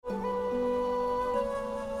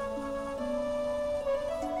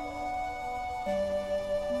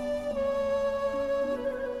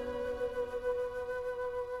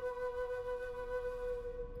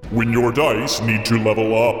When your dice need to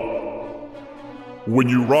level up. When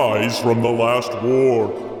you rise from the last war.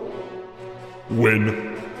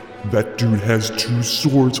 When that dude has 2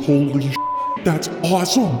 swords, holy sh**, that's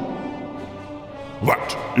awesome!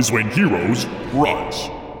 That is when heroes rise.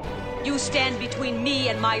 You stand between me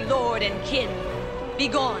and my lord and kin.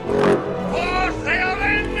 Begone.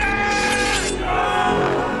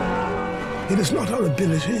 It is not our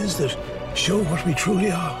abilities that show what we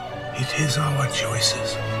truly are. It is our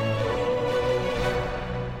choices.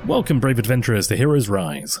 Welcome, brave adventurers, to Heroes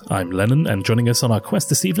Rise. I'm Lennon, and joining us on our quest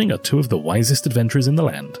this evening are 2 of the wisest adventurers in the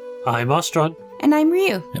land. I'm Ostron. And I'm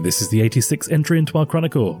Ryu. And this is the 86th entry into our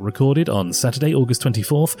Chronicle, recorded on Saturday, August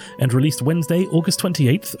 24th, and released Wednesday, August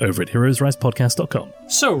 28th, over at heroesrisepodcast.com.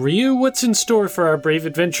 So, Ryu, what's in store for our brave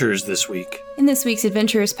adventurers this week? In this week's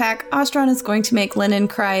Adventurers Pack, Ostron is going to make Lennon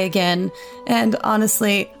cry again, and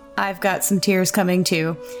honestly, I've got some tears coming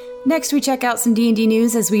too. Next, we check out some D&D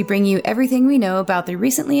news as we bring you everything we know about the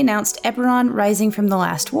recently announced Eberron Rising from the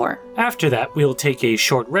Last War. After that, we'll take a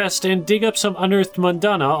short rest and dig up some unearthed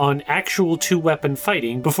mundana on actual 2-weapon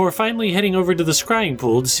fighting before finally heading over to the scrying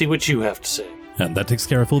pool to see what you have to say. And that takes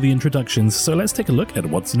care of all the introductions, so let's take a look at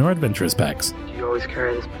what's in our Adventurers Packs. Do you always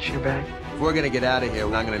carry this much in your bag? If we're gonna get out of here,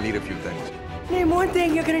 I'm gonna need a few things. Name one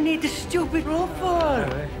thing you're gonna need the stupid rule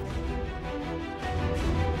for.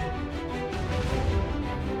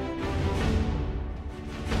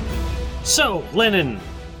 So, Lennon,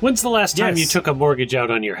 when's the last time you took a mortgage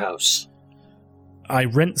out on your house? I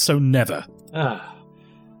rent, so never.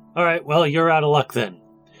 Alright, well, you're out of luck then.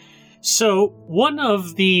 So, one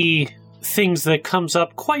of the things that comes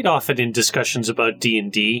up quite often in discussions about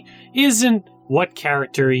D&D isn't what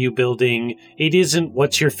character are you building, it isn't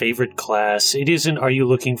what's your favorite class, it isn't are you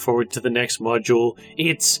looking forward to the next module,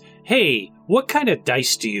 it's, hey, what kind of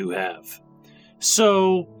dice do you have?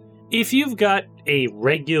 So, if you've got a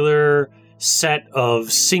regular set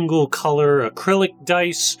of single color acrylic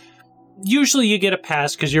dice, usually you get a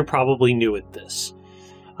pass because you're probably new at this.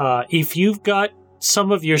 If you've got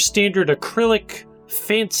some of your standard acrylic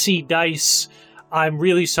fancy dice, I'm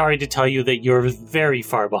really sorry to tell you that you're very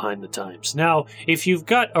far behind the times. Now, if you've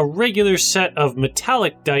got a regular set of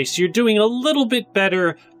metallic dice, you're doing a little bit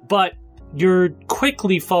better, but you're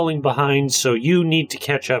quickly falling behind, so you need to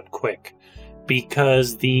catch up quick.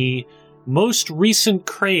 Because the most recent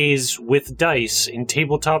craze with dice in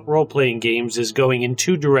tabletop role-playing games is going in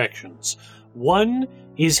 2 directions. One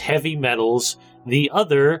is heavy metals, the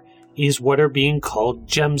other is what are being called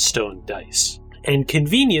gemstone dice. And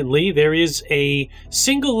conveniently, there is a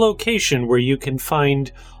single location where you can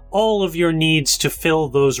find all of your needs to fill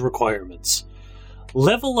those requirements.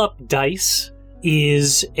 Level Up Dice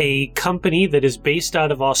is a company that is based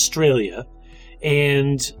out of Australia,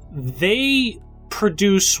 and they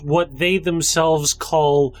produce what they themselves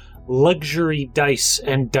call luxury dice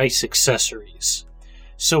and dice accessories.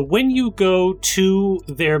 So when you go to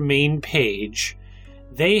their main page,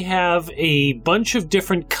 they have a bunch of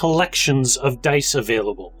different collections of dice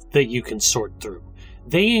available that you can sort through.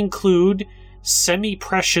 They include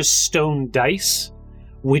semi-precious stone dice,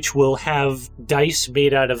 which will have dice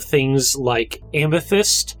made out of things like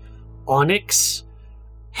amethyst, onyx,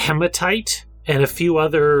 hematite, and a few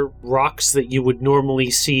other rocks that you would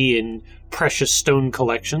normally see in precious stone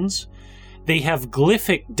collections. They have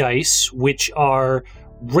glyphic dice, which are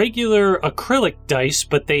regular acrylic dice,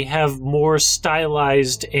 but they have more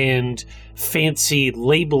stylized and fancy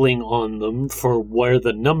labeling on them for where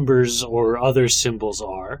the numbers or other symbols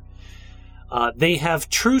are. They have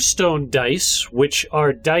true stone dice, which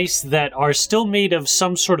are dice that are still made of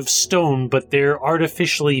some sort of stone, but they're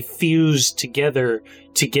artificially fused together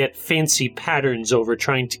to get fancy patterns over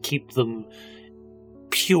trying to keep them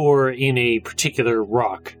pure in a particular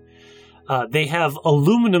rock. They have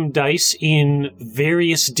aluminum dice in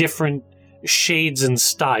various different shades and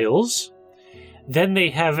styles. Then they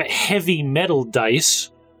have heavy metal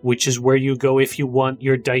dice, which is where you go if you want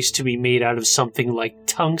your dice to be made out of something like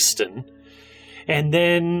tungsten. And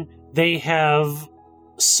then they have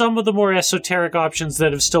some of the more esoteric options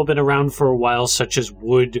that have still been around for a while, such as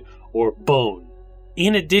wood or bone.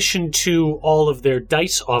 In addition to all of their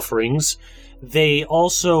dice offerings, they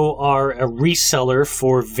also are a reseller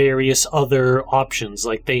for various other options.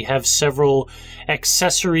 Like they have several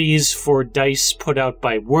accessories for dice put out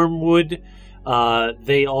by Wormwood.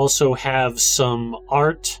 They also have some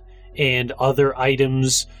art and other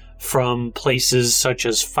items from places such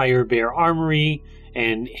as Firebear Armory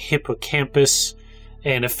and Hippocampus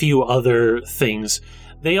and a few other things.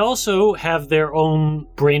 They also have their own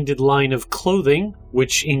branded line of clothing,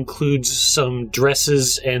 which includes some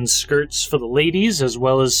dresses and skirts for the ladies, as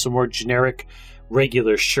well as some more generic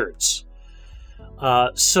regular shirts.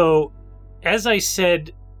 So, as I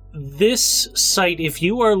said, this site, if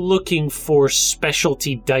you are looking for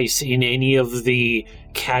specialty dice in any of the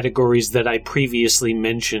categories that I previously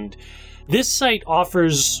mentioned, this site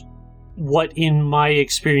offers what, in my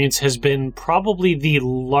experience, has been probably the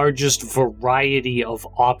largest variety of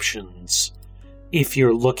options if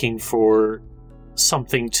you're looking for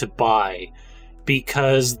something to buy,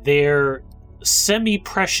 because their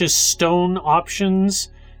semi-precious stone options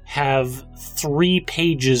have 3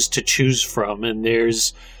 pages to choose from, and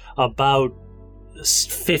there's about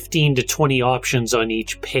 15 to 20 options on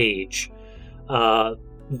each page.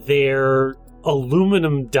 Their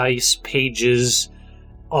aluminum dice pages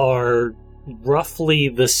are roughly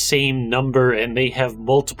the same number, and they have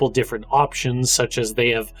multiple different options, such as they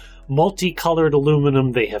have multicolored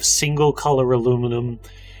aluminum, they have single color aluminum,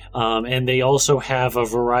 and they also have a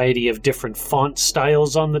variety of different font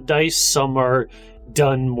styles on the dice. Some are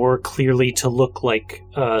done more clearly to look like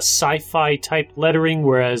sci-fi type lettering,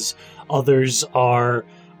 whereas others are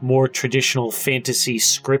more traditional fantasy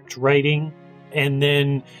script writing. And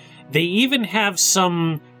then they even have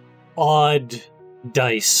some odd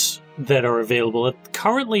dice that are available.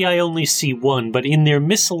 Currently I only see one, but in their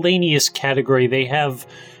miscellaneous category they have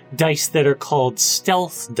dice that are called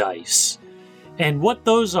stealth dice. And what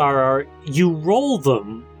those are you roll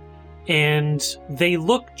them and they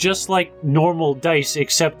look just like normal dice,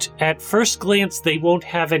 except at first glance they won't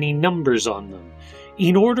have any numbers on them.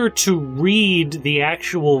 In order to read the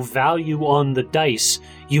actual value on the dice,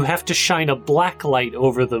 you have to shine a black light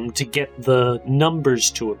over them to get the numbers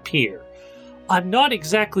to appear. I'm not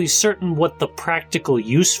exactly certain what the practical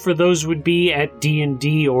use for those would be at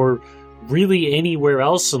D&D or really anywhere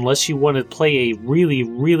else, unless you want to play a really,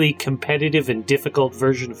 really competitive and difficult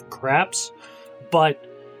version of craps, but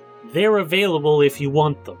they're available if you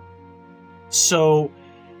want them. So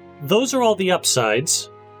those are all the upsides.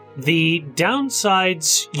 The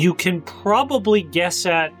downsides you can probably guess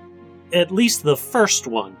at least the first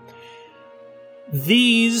one.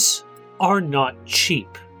 These are not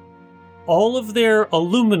cheap. All of their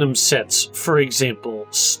aluminum sets, for example,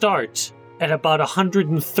 start at about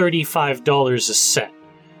 $135 a set.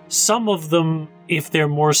 Some of them, if they're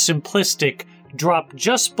more simplistic, drop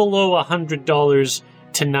just below $100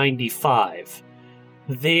 to $95.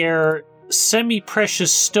 Their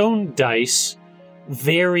semi-precious stone dice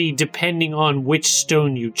vary depending on which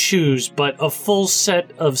stone you choose, but a full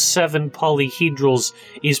set of 7 polyhedrals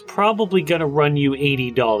is probably going to run you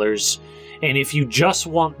 $80. And if you just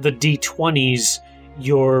want the D20s,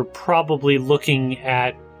 you're probably looking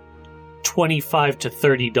at $25 to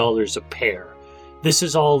 $30 a pair. This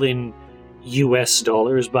is all in US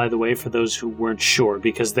dollars, by the way, for those who weren't sure,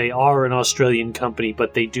 because they are an Australian company,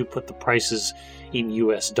 but they do put the prices in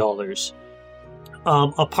US dollars.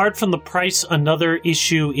 Apart from the price, another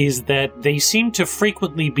issue is that they seem to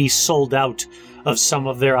frequently be sold out of some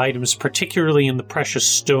of their items, particularly in the precious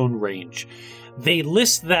stone range. They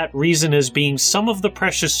list that reason as being some of the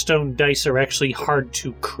precious stone dice are actually hard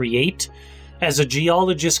to create. As a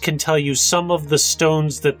geologist can tell you, some of the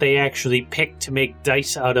stones that they actually pick to make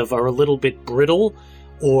dice out of are a little bit brittle,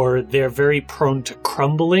 or they're very prone to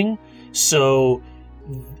crumbling, so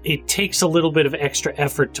it takes a little bit of extra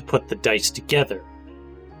effort to put the dice together.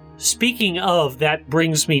 Speaking of, that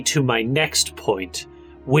brings me to my next point,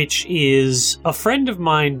 which is a friend of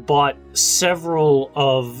mine bought several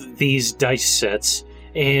of these dice sets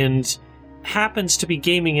and happens to be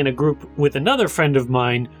gaming in a group with another friend of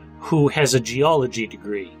mine who has a geology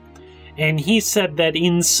degree. And he said that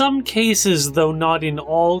in some cases, though not in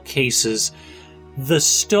all cases, the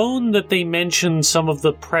stone that they mention some of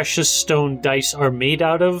the precious stone dice are made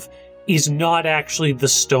out of is not actually the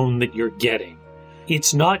stone that you're getting.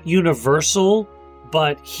 It's not universal,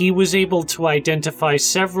 but he was able to identify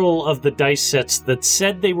several of the dice sets that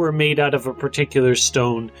said they were made out of a particular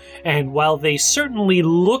stone, and while they certainly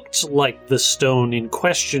looked like the stone in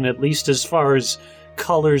question, at least as far as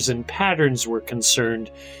colors and patterns were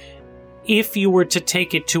concerned, if you were to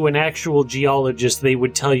take it to an actual geologist, they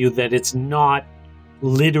would tell you that it's not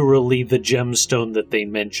literally the gemstone that they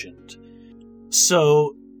mentioned.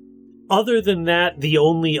 So, other than that, the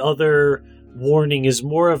only other warning is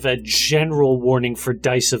more of a general warning for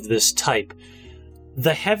dice of this type.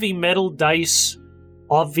 The heavy metal dice,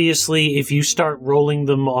 obviously, if you start rolling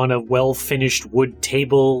them on a well-finished wood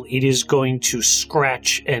table, it is going to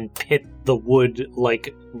scratch and pit the wood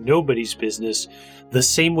like nobody's business. The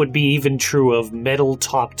same would be even true of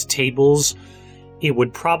metal-topped tables. It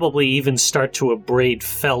would probably even start to abrade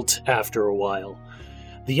felt after a while.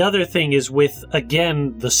 The other thing is with,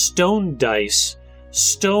 again, the stone dice,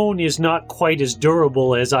 stone is not quite as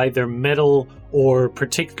durable as either metal or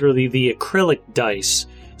particularly the acrylic dice.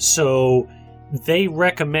 So they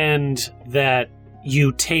recommend that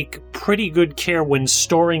you take pretty good care when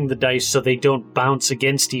storing the dice so they don't bounce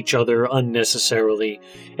against each other unnecessarily,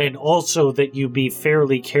 and also that you be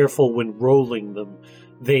fairly careful when rolling them.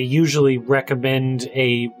 They usually recommend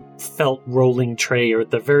a felt rolling tray, or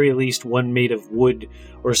at the very least one made of wood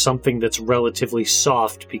or something that's relatively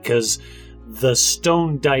soft, because the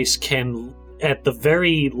stone dice can, at the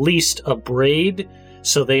very least, abrade,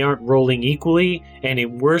 so they aren't rolling equally, and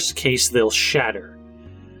in worst case, they'll shatter.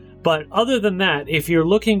 But other than that, if you're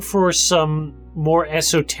looking for some more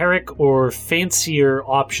esoteric or fancier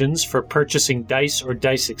options for purchasing dice or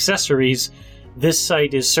dice accessories, this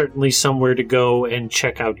site is certainly somewhere to go and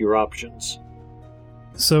check out your options.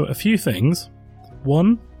 So, a few things.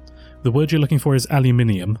 One, the word you're looking for is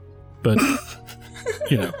aluminium, but,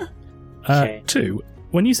 you know. Okay. Two,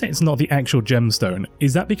 when you say it's not the actual gemstone,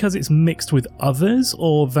 is that because it's mixed with others,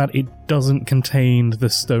 or that it doesn't contain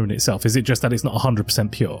the stone itself? Is it just that it's not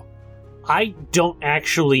 100% pure? I don't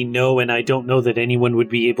actually know, and I don't know that anyone would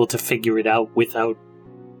be able to figure it out without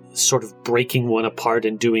sort of breaking one apart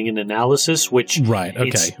and doing an analysis, which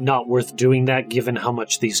it's not worth doing that given how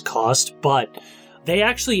much these cost. But they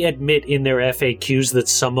actually admit in their FAQs that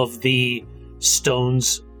some of the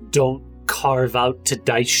stones don't carve out to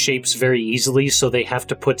dice shapes very easily, so they have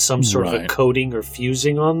to put some sort of a coating or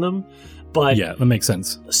fusing on them. But yeah, that makes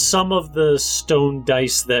sense. Some of the stone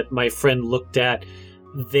dice that my friend looked at,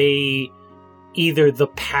 either the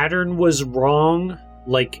pattern was wrong,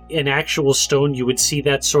 like in actual stone you would see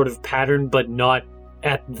that sort of pattern, but not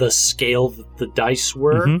at the scale that the dice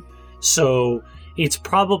were. Mm-hmm. So it's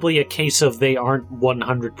probably a case of they aren't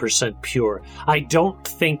 100% pure. I don't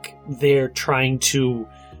think they're trying to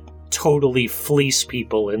totally fleece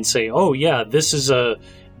people and say, oh yeah, this is a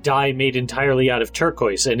die made entirely out of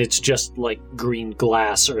turquoise and it's just like green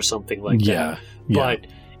glass or something like that. But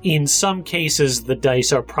in some cases the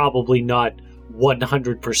dice are probably not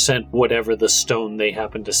 100% whatever the stone they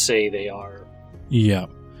happen to say they are. Yeah.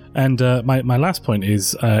 And my last point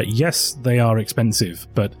is, yes, they are expensive,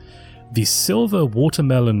 but the silver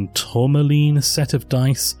watermelon tourmaline set of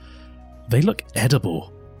dice, they look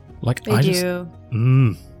edible. Like they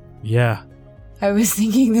do. Yeah. I was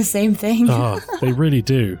thinking the same thing. Oh, they really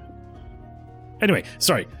do. Anyway,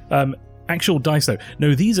 sorry. Actual dice though.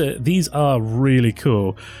 No, these are really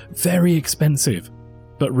cool. Very expensive,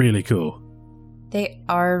 but really cool. They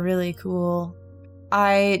are really cool.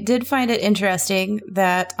 I did find it interesting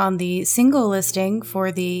that on the single listing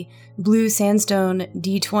for the blue sandstone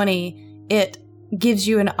D20, it gives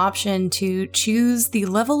you an option to choose the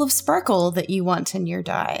level of sparkle that you want in your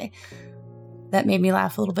die. That made me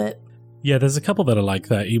laugh a little bit. Yeah, there's a couple that are like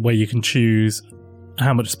that, where you can choose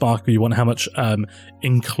how much sparkle you want, how much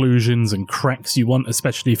inclusions and cracks you want,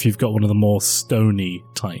 especially if you've got one of the more stony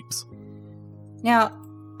types. Now,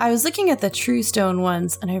 I was looking at the true stone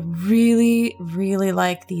ones, and I really, really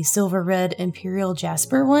like the silver red Imperial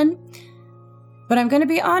Jasper one. But I'm going to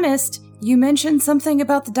be honest, you mentioned something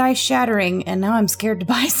about the dice shattering, and now I'm scared to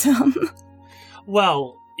buy some.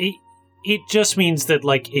 Well, it just means that,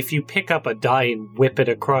 like, if you pick up a die and whip it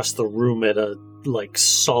across the room at a, like,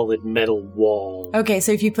 solid metal wall... Okay,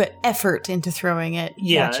 so if you put effort into throwing it.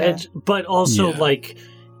 Yeah, gotcha. But also, like,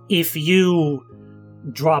 if you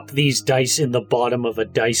drop these dice in the bottom of a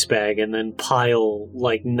dice bag and then pile,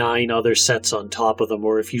 like, 9 other sets on top of them,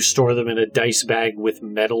 or if you store them in a dice bag with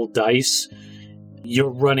metal dice,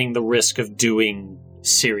 you're running the risk of doing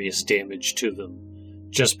serious damage to them.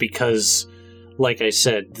 Just because, like I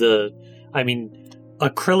said,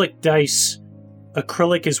 acrylic dice...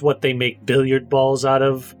 Acrylic is what they make billiard balls out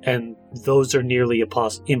of, and those are nearly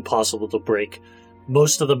impossible to break.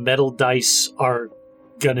 Most of the metal dice are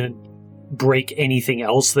gonna break anything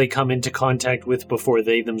else they come into contact with before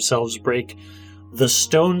they themselves break. The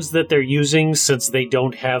stones that they're using, since they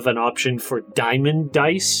don't have an option for diamond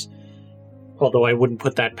dice, although I wouldn't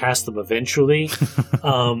put that past them eventually,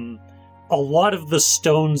 a lot of the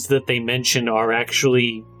stones that they mention are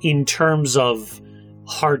actually, in terms of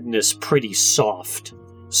hardness, pretty soft.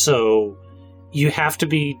 So you have to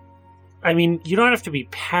be... I mean, you don't have to be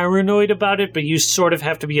paranoid about it, but you sort of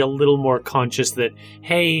have to be a little more conscious that,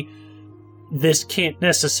 hey, this can't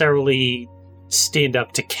necessarily stand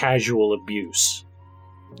up to casual abuse.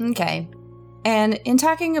 Okay. And in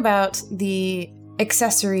talking about the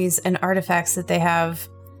accessories and artifacts that they have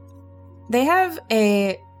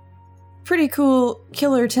a pretty cool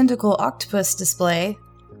killer tentacle octopus display.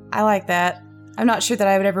 I like that. I'm not sure that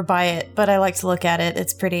I would ever buy it, but I like to look at it.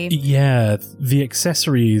 It's pretty. Yeah, the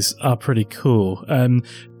accessories are pretty cool.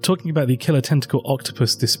 Talking about the Killer Tentacle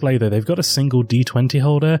Octopus display, though, they've got a single D20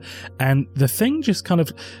 holder, and the thing just kind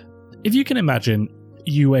of... If you can imagine,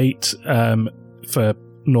 you ate, for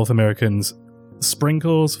North Americans,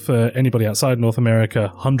 sprinkles, for anybody outside North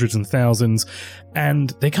America, hundreds and thousands, and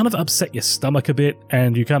they kind of upset your stomach a bit,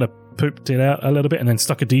 and you kind of pooped it out a little bit and then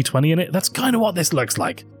stuck a D20 in it. That's kind of what this looks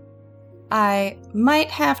like. I might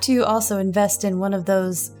have to also invest in one of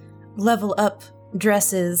those level up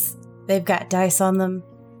dresses. They've got dice on them.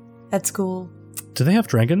 That's cool. Do they have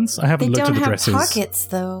dragons? I haven't looked at the dresses. They don't have pockets,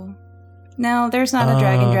 though. No, there's not a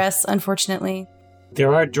dragon dress, unfortunately.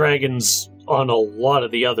 There are dragons on a lot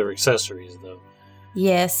of the other accessories, though.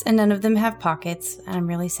 Yes, and none of them have pockets, and I'm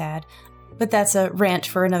really sad. But that's a rant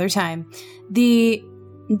for another time. The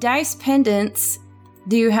dice pendants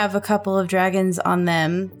do have a couple of dragons on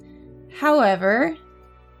them. However,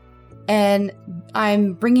 and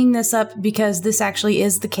I'm bringing this up because this actually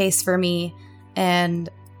is the case for me, and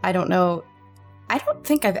I don't know, I don't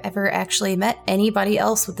think I've ever actually met anybody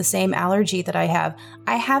else with the same allergy that I have.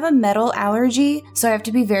 I have a metal allergy, so I have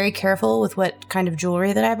to be very careful with what kind of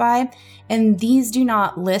jewelry that I buy, and these do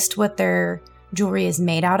not list what their jewelry is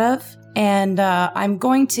made out of, and I'm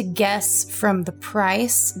going to guess from the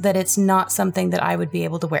price that it's not something that I would be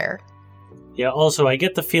able to wear. Yeah, also, I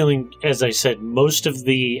get the feeling, as I said, most of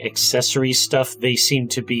the accessory stuff, they seem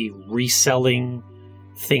to be reselling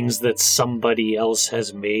things that somebody else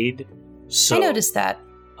has made. So, I noticed that.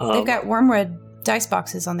 They've got Wormwood dice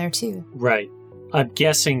boxes on there, too. Right. I'm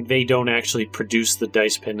guessing they don't actually produce the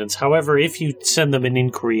dice pendants. However, if you send them an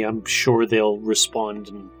inquiry, I'm sure they'll respond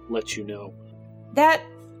and let you know. That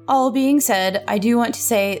all being said, I do want to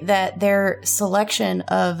say that their selection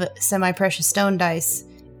of semi-precious stone dice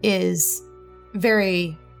is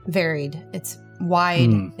very varied. It's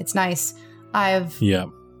wide. It's nice.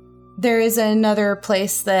 There is another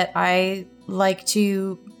place that I like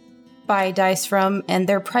to buy dice from, and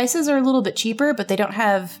their prices are a little bit cheaper, but they don't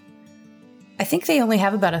have... I think they only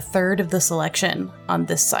have about a third of the selection on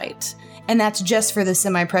this site. And that's just for the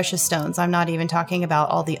semi-precious stones. I'm not even talking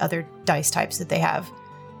about all the other dice types that they have.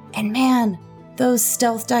 And man, those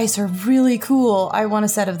stealth dice are really cool. I want a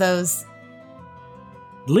set of those.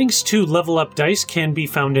 Links to Level Up Dice can be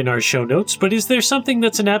found in our show notes, but is there something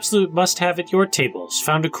that's an absolute must-have at your tables?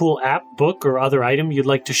 Found a cool app, book, or other item you'd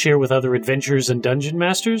like to share with other adventurers and dungeon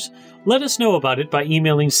masters? Let us know about it by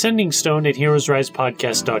emailing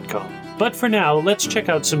sendingstone@heroesrisepodcast.com. But for now, let's check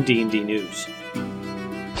out some D&D news.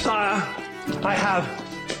 Sire, I have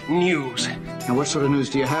news. And what sort of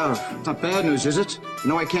news do you have? It's not bad news, is it?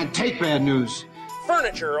 You know I can't take bad news.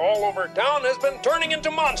 Furniture all over town has been turning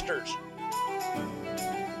into monsters.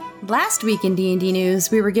 Last week in D&D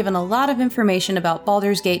News, we were given a lot of information about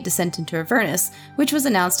Baldur's Gate Descent into Avernus, which was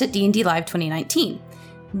announced at D&D Live 2019.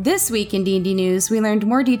 This week in D&D News, we learned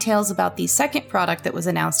more details about the second product that was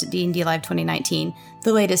announced at D&D Live 2019,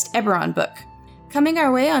 the latest Eberron book. Coming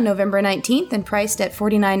our way on November 19th and priced at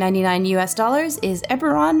 $49.99 US is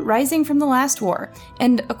Eberron Rising from the Last War,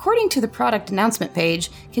 and according to the product announcement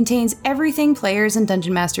page, contains everything players and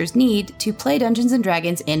dungeon masters need to play Dungeons &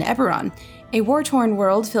 Dragons in Eberron, a war-torn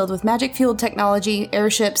world filled with magic-fueled technology,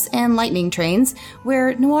 airships, and lightning trains,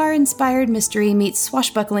 where noir-inspired mystery meets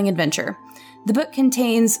swashbuckling adventure. The book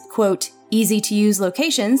contains, quote, easy-to-use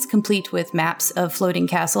locations, complete with maps of floating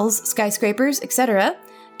castles, skyscrapers, etc.,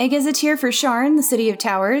 a gazetteer for Sharn, the City of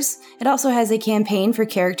Towers. It also has a campaign for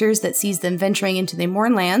characters that sees them venturing into the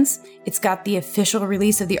Mournlands. It's got the official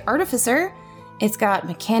release of the Artificer. It's got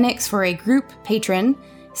mechanics for a group patron,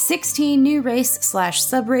 16 new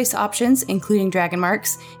race/sub-race options, including dragon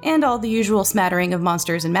marks, and all the usual smattering of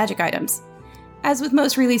monsters and magic items. As with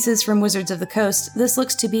most releases from Wizards of the Coast, this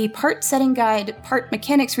looks to be part setting guide, part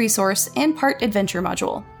mechanics resource, and part adventure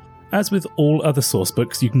module. As with all other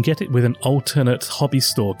sourcebooks, you can get it with an alternate hobby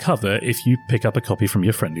store cover if you pick up a copy from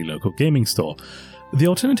your friendly local gaming store. The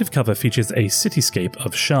alternative cover features a cityscape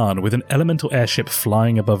of Sharn with an elemental airship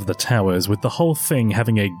flying above the towers, with the whole thing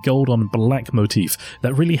having a gold on black motif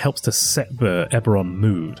that really helps to set the Eberron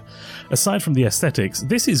mood. Aside from the aesthetics,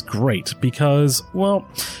 this is great because, well,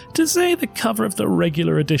 to say the cover of the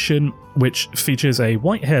regular edition, which features a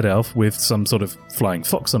white-haired elf with some sort of flying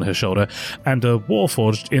fox on her shoulder, and a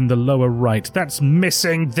warforged in the lower right, that's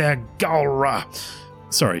missing their Galra.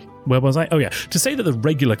 Sorry, where was I? Oh yeah, to say that the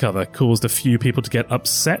regular cover caused a few people to get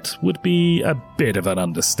upset would be a bit of an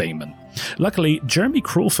understatement. Luckily, Jeremy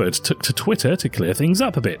Crawford took to Twitter to clear things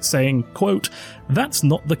up a bit, saying, quote, "That's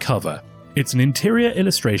not the cover. It's an interior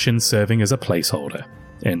illustration serving as a placeholder."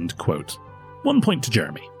 End quote. 1 point to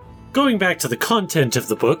Jeremy. Going back to the content of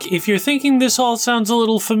the book, if you're thinking this all sounds a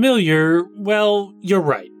little familiar, well, you're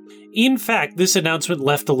right. In fact, this announcement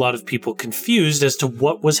left a lot of people confused as to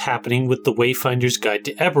what was happening with the Wayfinder's Guide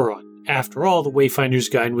to Eberron. After all, the Wayfinder's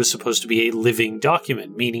Guide was supposed to be a living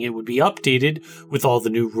document, meaning it would be updated with all the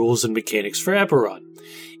new rules and mechanics for Eberron.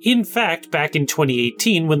 In fact, back in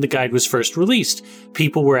 2018, when the guide was first released,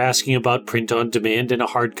 people were asking about print on demand and a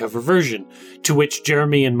hardcover version, to which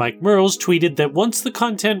Jeremy and Mike Mearls tweeted that once the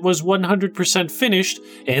content was 100% finished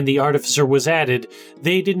and the Artificer was added,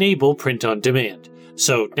 they'd enable print on demand.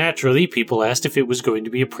 So, naturally, people asked if it was going to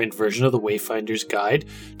be a print version of the Wayfinder's Guide,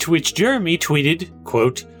 to which Jeremy tweeted,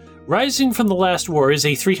 quote, "Rising from the Last War is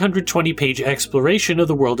a 320-page exploration of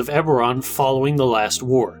the world of Eberron following the Last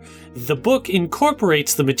War. The book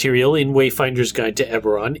incorporates the material in Wayfinder's Guide to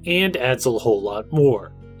Eberron and adds a whole lot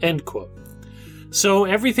more." End quote. So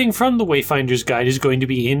everything from the Wayfinder's Guide is going to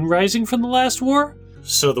be in Rising from the Last War?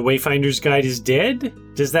 So the Wayfinder's Guide is dead?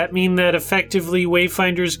 Does that mean that effectively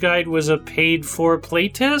Wayfinder's Guide was a paid-for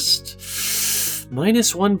playtest?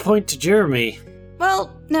 -1 point to Jeremy.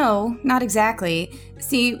 Well, no, not exactly.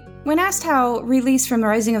 See, when asked how release from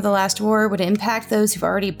Rising of the Last War would impact those who've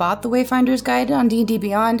already bought the Wayfinder's Guide on D&D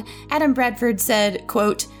Beyond, Adam Bradford said,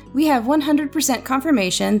 quote, "We have 100%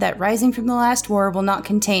 confirmation that Rising from the Last War will not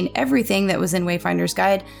contain everything that was in Wayfinder's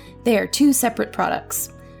Guide. They are two separate products."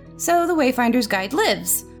 So the Wayfinder's Guide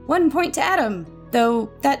lives. 1 point to Adam. Though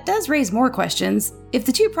that does raise more questions. If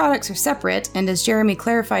the two products are separate, and as Jeremy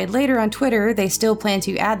clarified later on Twitter, they still plan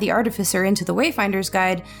to add the Artificer into the Wayfinder's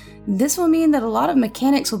Guide, this will mean that a lot of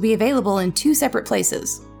mechanics will be available in two separate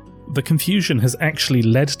places. The confusion has actually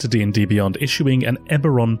led to D&D Beyond issuing an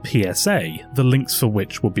Eberron PSA, the links for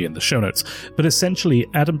which will be in the show notes. But essentially,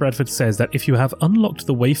 Adam Bradford says that if you have unlocked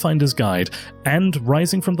the Wayfinder's Guide and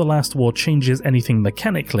Rising from the Last War changes anything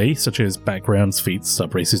mechanically, such as backgrounds, feats,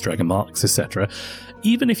 subraces, dragon marks, etc.,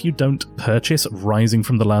 even if you don't purchase Rising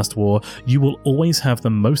from the Last War, you will always have the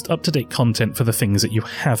most up-to-date content for the things that you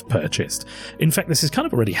have purchased. In fact, this has kind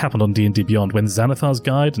of already happened on D&D Beyond. When Xanathar's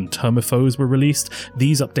Guide and Tome of Foes were released,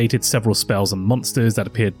 these updated several spells and monsters that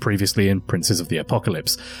appeared previously in Princes of the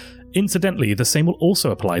Apocalypse. Incidentally, the same will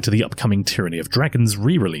also apply to the upcoming Tyranny of Dragons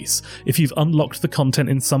re-release. If you've unlocked the content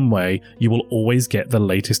in some way, you will always get the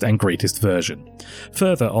latest and greatest version.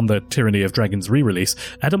 Further, on the Tyranny of Dragons re-release,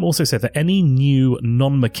 Adam also said that any new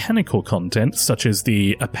non-mechanical content, such as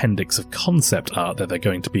the appendix of concept art that they're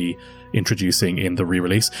going to be introducing in the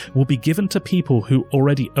re-release, will be given to people who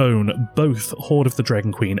already own both Horde of the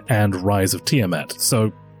Dragon Queen and Rise of Tiamat.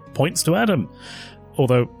 So, points to Adam.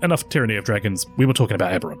 Although, enough Tyranny of Dragons, we were talking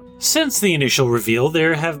about Eberron. Since the initial reveal,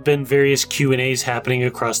 there have been various Q&As happening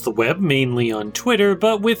across the web, mainly on Twitter,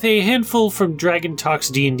 but with a handful from Dragon Talk's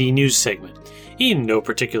D&D news segment. In no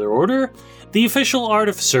particular order, the official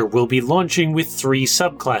Artificer will be launching with 3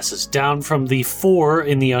 subclasses, down from the 4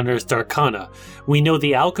 in the Unearthed Arcana. We know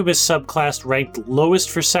the Alchemist subclass ranked lowest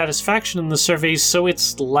for satisfaction in the surveys, so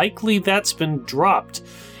it's likely that's been dropped.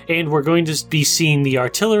 And we're going to be seeing the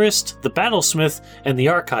Artillerist, the Battlesmith, and the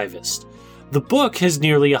Archivist. The book has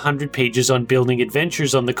nearly 100 pages on building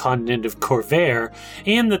adventures on the continent of Corvair,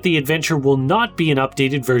 and that the adventure will not be an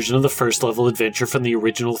updated version of the first level adventure from the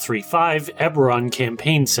original 3.5 Eberron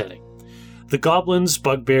campaign setting. The goblins,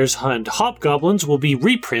 bugbears, and hobgoblins will be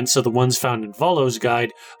reprints of the ones found in Volo's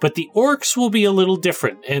Guide, but the orcs will be a little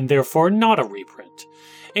different, and therefore not a reprint.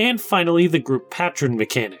 And finally, the group patron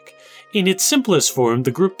mechanic. In its simplest form,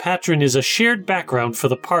 the group patron is a shared background for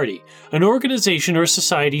the party. An organization or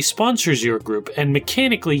society sponsors your group, and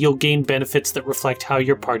mechanically you'll gain benefits that reflect how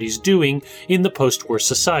your party's doing in the post-war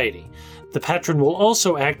society. The patron will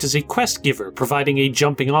also act as a quest giver, providing a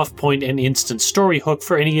jumping-off point and instant story hook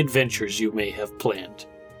for any adventures you may have planned.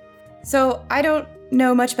 So, I don't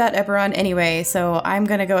know much about Eberron anyway, so I'm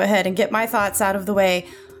gonna go ahead and get my thoughts out of the way.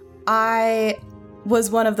 I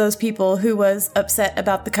was one of those people who was upset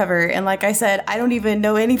about the cover, and like I said, I don't even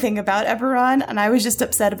know anything about Eberron, and I was just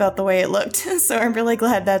upset about the way it looked. So I'm really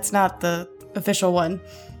glad that's not the official one.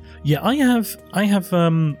 Yeah, I have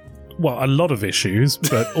well, a lot of issues,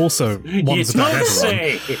 but also ones about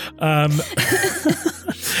Eberron.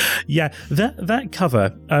 Yeah, that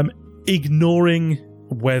cover, ignoring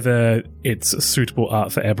whether it's suitable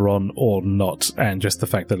art for Eberron or not, and just the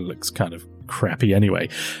fact that it looks kind of crappy anyway.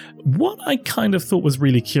 What I kind of thought was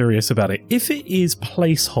really curious about it, if it is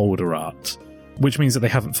placeholder art, which means that they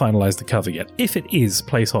haven't finalized the cover yet, if it is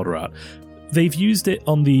placeholder art, they've used it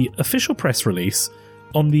on the official press release,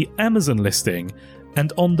 on the Amazon listing,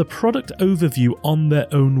 and on the product overview on their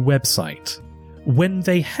own website, when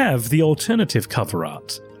they have the alternative cover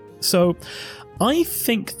art. So I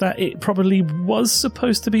think that it probably was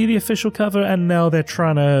supposed to be the official cover, and now they're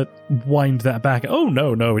trying to wind that back. Oh,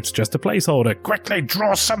 no, it's just a placeholder. Quickly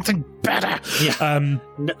draw something better. Yeah.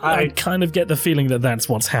 I kind of get the feeling that that's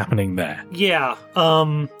what's happening there. Yeah.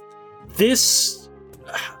 This...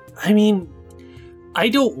 I mean, I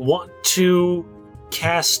don't want to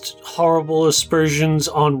cast horrible aspersions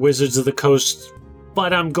on Wizards of the Coast,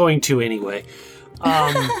 but I'm going to anyway.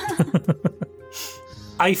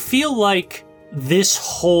 I feel like this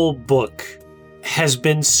whole book has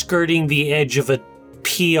been skirting the edge of a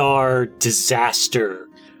PR disaster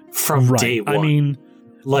from day one. I mean,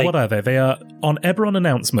 what are they? They are on Eberron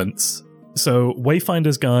announcements. So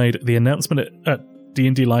Wayfinder's Guide, the announcement at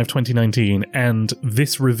D&D Live 2019, and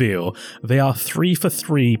this reveal, they are 3 for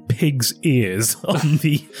 3 pig's ears on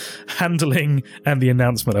the handling and the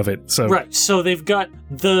announcement of it. So right, so they've got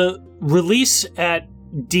the release at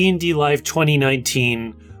D&D Live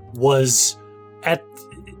 2019 was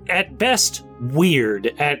at best weird,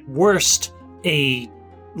 at worst a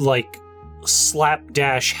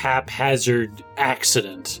slapdash haphazard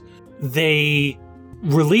accident. They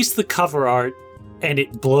release the cover art and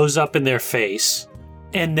it blows up in their face,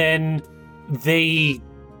 and then they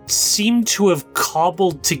seem to have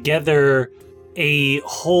cobbled together a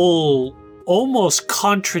whole almost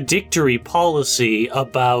contradictory policy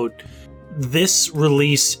about this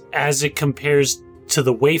release as it compares to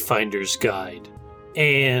the Wayfinder's Guide.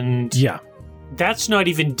 And that's not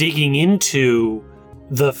even digging into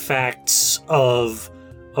the facts of,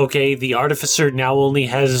 okay, the Artificer now only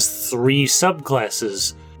has 3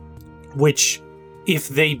 subclasses, which if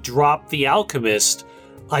they drop the Alchemist,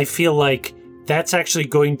 I feel like that's actually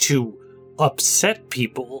going to upset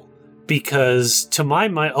people, because to my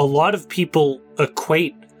mind, a lot of people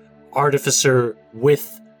equate Artificer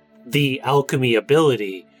with the alchemy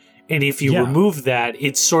ability. And if you remove that,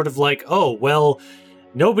 it's sort of like, oh, well,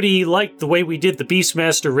 nobody liked the way we did the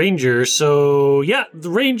Beastmaster Ranger, so yeah, the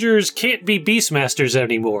Rangers can't be Beastmasters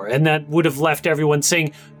anymore. And that would have left everyone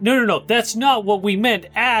saying, no, that's not what we meant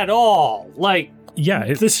at all. Like, yeah,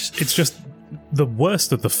 it's just the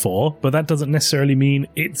worst of the 4, but that doesn't necessarily mean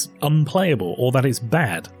it's unplayable, or that it's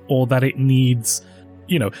bad, or that it needs,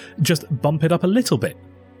 just bump it up a little bit.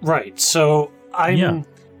 Right, so I'm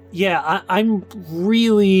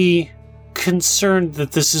really concerned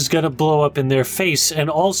that this is going to blow up in their face, and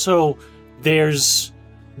also there's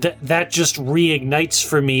that just reignites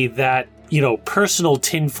for me that personal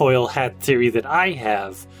tinfoil hat theory that I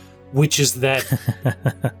have, which is that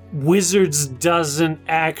Wizards doesn't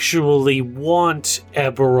actually want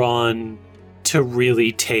Eberron to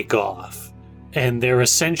really take off, and they're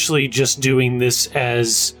essentially just doing this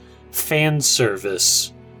as fan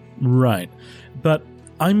service. Right, but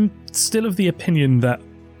I'm still of the opinion that,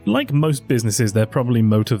 like most businesses, they're probably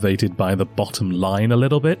motivated by the bottom line a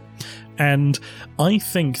little bit. And I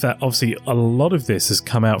think that obviously a lot of this has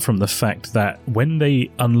come out from the fact that when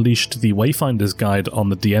they unleashed the Wayfinder's Guide on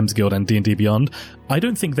the DM's Guild and D&D Beyond, I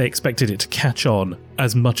don't think they expected it to catch on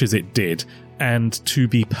as much as it did and to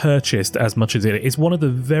be purchased as much as it is. It's one of the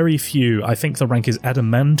very few, I think the rank is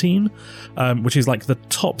Adamantine, which is like the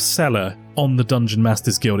top seller on the Dungeon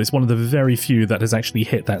Masters Guild. It's one of the very few that has actually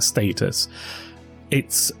hit that status.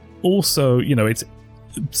 It's also, it's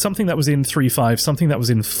something that was in 3.5, something that was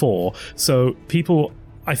in 4. So people,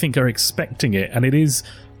 I think, are expecting it, and it is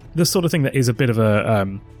the sort of thing that is a bit of a,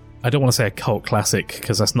 I don't want to say a cult classic,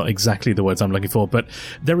 because that's not exactly the words I'm looking for, but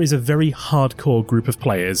there is a very hardcore group of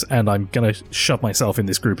players, and I'm going to shove myself in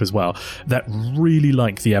this group as well, that really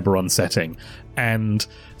like the Eberron setting. And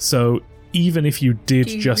so even if you did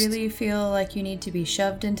Do you really feel like you need to be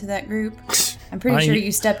shoved into that group? I'm pretty sure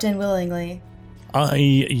you stepped in willingly.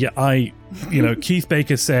 Keith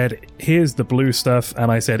Baker said, here's the blue stuff,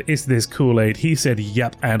 and I said, is this Kool-Aid? He said,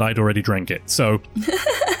 yep, and I'd already drank it. So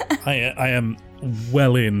I am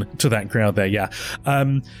well into that crowd there, yeah.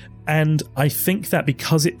 And I think that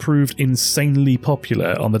because it proved insanely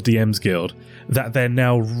popular on the DM's Guild, that they're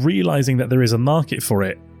now realizing that there is a market for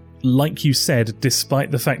it, like you said,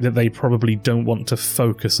 despite the fact that they probably don't want to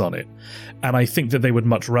focus on it. And I think that they would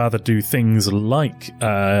much rather do things like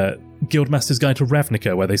Guildmaster's Guide to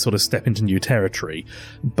Ravnica, where they sort of step into new territory.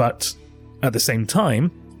 But at the same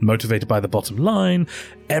time, motivated by the bottom line,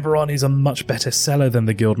 Eberron is a much better seller than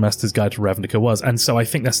the Guildmaster's Guide to Ravnica was. And so I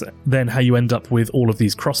think that's then how you end up with all of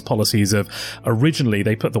these cross policies of, originally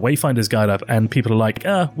they put the Wayfinder's Guide up and people are like,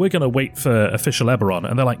 we're going to wait for official Eberron.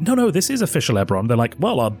 And they're like, no, this is official Eberron. They're like,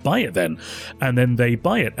 well, I'll buy it then. And then they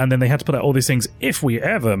buy it. And then they had to put out all these things. If we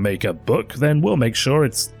ever make a book, then we'll make sure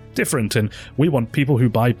it's different, and we want people who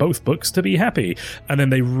buy both books to be happy. And then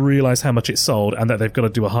they realize how much it sold and that they've got to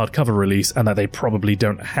do a hardcover release and that they probably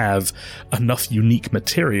don't have enough unique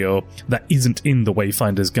material that isn't in the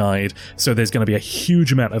Wayfinder's Guide, so there's going to be a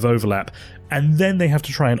huge amount of overlap. And then they have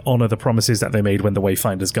to try and honor the promises that they made when the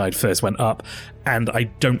Wayfinder's Guide first went up, and I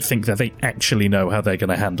don't think that they actually know how they're going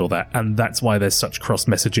to handle that, and that's why there's such cross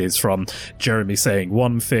messages from Jeremy saying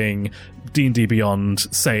one thing, D&D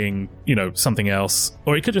Beyond saying, something else,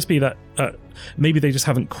 or it could just be that maybe they just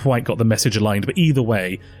haven't quite got the message aligned, but either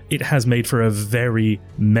way, it has made for a very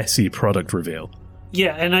messy product reveal.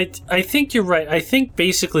 Yeah, and I think you're right. I think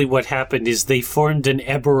basically what happened is they formed an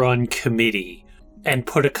Eberron committee and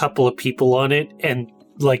put a couple of people on it and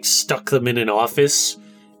stuck them in an office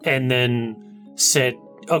and then said,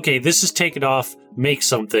 okay, this is taken off, make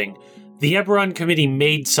something. The Eberron committee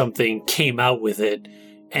made something, came out with it,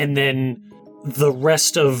 and then the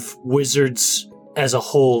rest of Wizards as a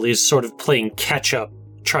whole is sort of playing catch up,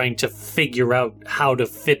 trying to figure out how to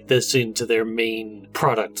fit this into their main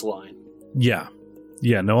product line. Yeah,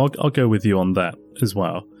 no, I'll go with you on that as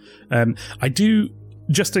well. I do,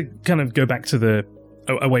 just to kind of go back to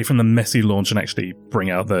away from the messy launch and actually bring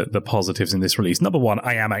out the positives in this release. Number one,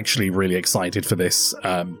 I am actually really excited for this.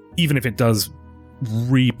 Even if it does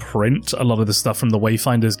reprint a lot of the stuff from the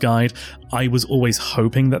Wayfinder's Guide, I was always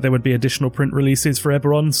hoping that there would be additional print releases for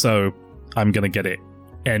Eberron, so I'm going to get it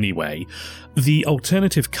anyway. The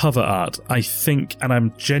alternative cover art, I think, and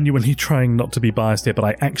I'm genuinely trying not to be biased here, but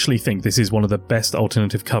I actually think this is one of the best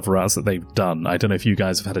alternative cover arts that they've done. I don't know if you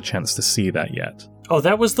guys have had a chance to see that yet. Oh,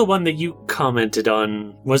 that was the one that you commented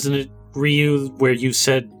on, wasn't it, Ryu, where you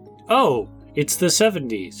said, oh, it's the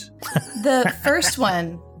 70s. The first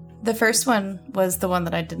one was the one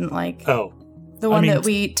that I didn't like. Oh. The one that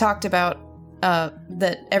we talked about,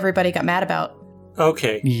 that everybody got mad about.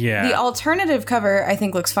 Okay. Yeah. The alternative cover, I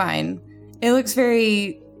think, looks fine. It looks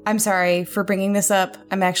very... I'm sorry for bringing this up.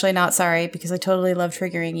 I'm actually not sorry, because I totally love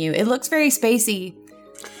triggering you. It looks very spacey.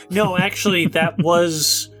 No, actually, that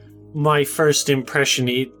was my first impression.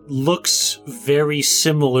 It looks very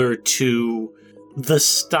similar to the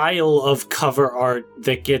style of cover art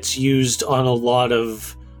that gets used on a lot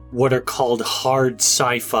of what are called hard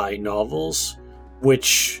sci-fi novels,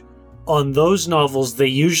 which on those novels, they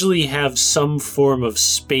usually have some form of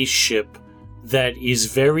spaceship that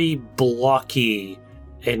is very blocky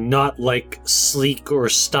and not sleek or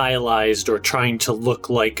stylized or trying to look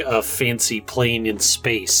like a fancy plane in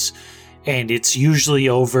space. And it's usually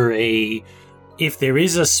over if there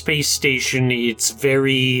is a space station, it's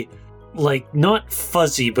very, not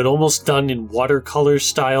fuzzy, but almost done in watercolor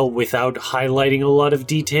style without highlighting a lot of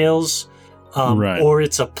details. Right. Or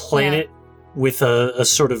it's a planet with a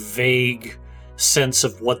sort of vague sense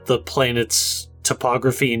of what the planet's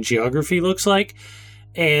topography and geography looks like.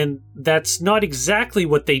 And that's not exactly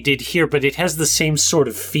what they did here, but it has the same sort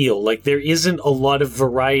of feel. There isn't a lot of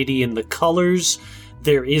variety in the colors.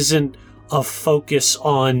 There isn't a focus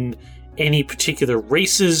on any particular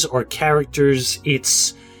races or characters.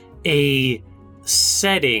 It's a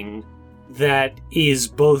setting that is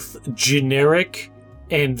both generic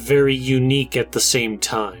and very unique at the same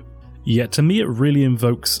time. Yeah, to me it really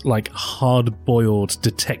invokes hard-boiled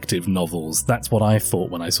detective novels. That's what I thought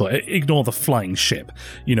when I saw it. Ignore the flying ship,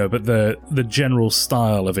 but the general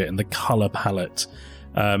style of it and the color palette,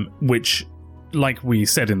 which, like we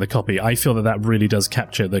said in the copy, I feel that really does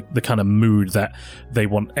capture the kind of mood that they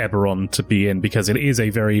want Eberron to be in, because it is a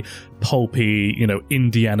very pulpy,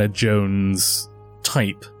 Indiana Jones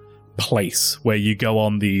type place where you go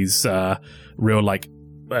on these real,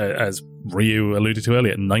 as Ryu alluded to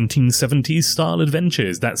earlier, 1970s style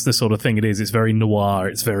adventures. That's the sort of thing it is. It's very noir.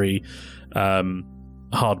 It's very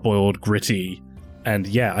hard-boiled, gritty. And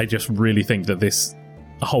yeah, I just really think that this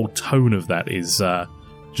whole tone of that is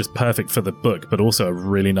just perfect for the book, but also a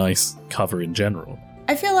really nice cover in general.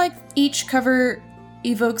 I feel like each cover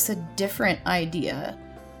evokes a different idea.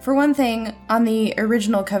 For one thing, on the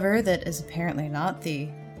original cover, that is apparently not the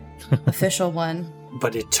official one.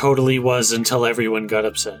 But it totally was until everyone got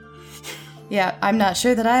upset. Yeah, I'm not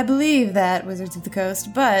sure that I believe that, Wizards of the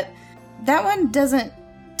Coast, but that one doesn't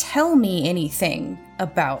tell me anything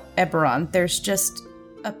about Eberron. There's just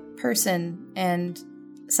a person and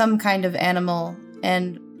some kind of animal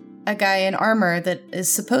and a guy in armor that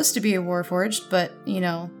is supposed to be a Warforged, but,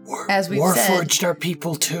 as we've said... Warforged are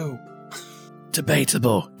people too.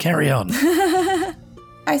 Debatable. Carry on.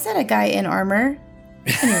 I said a guy in armor.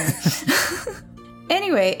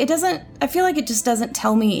 Anyway, I feel like it just doesn't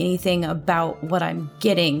tell me anything about what I'm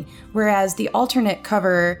getting, whereas the alternate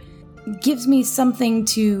cover gives me something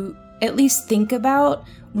to at least think about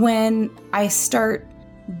when I start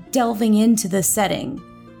delving into the setting.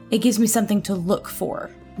 It gives me something to look for.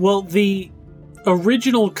 Well, the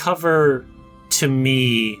original cover, to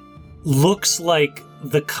me, looks like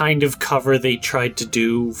the kind of cover they tried to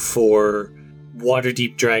do for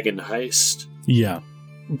Waterdeep Dragon Heist. Yeah.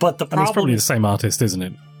 But the problem... it's probably the same artist, isn't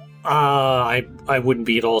it? I wouldn't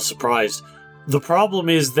be at all surprised. The problem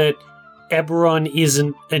is that Eberron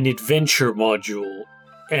isn't an adventure module,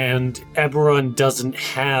 and Eberron doesn't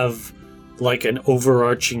have like an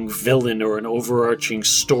overarching villain or an overarching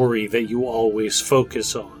story that you always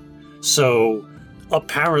focus on. So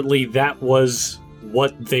apparently that was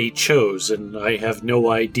what they chose, and I have no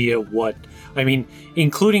idea what... I mean,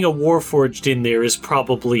 including a Warforged in there is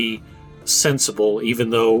probably sensible, even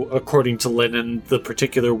though, according to Lennon, the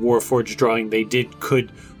particular Warforged drawing they did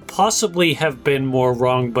could possibly have been more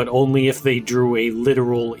wrong, but only if they drew a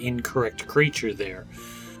literal incorrect creature there.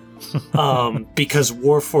 Because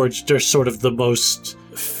Warforged are sort of the most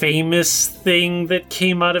famous thing that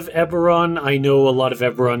came out of Eberron. I know a lot of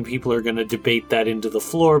Eberron people are going to debate that into the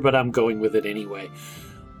floor, but I'm going with it anyway.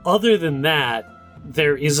 Other than that,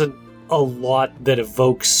 there isn't a lot that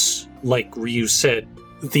evokes, like Ryu said,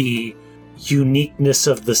 the uniqueness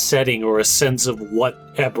of the setting or a sense of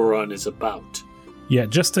what Eberron is about. Yeah,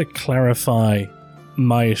 just to clarify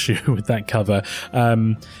my issue with that cover,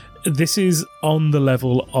 this is on the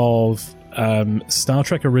level of Star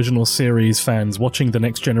Trek Original Series fans watching The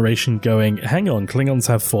Next Generation going, hang on, Klingons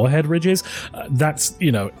have forehead ridges? That's,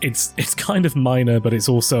 it's kind of minor, but it's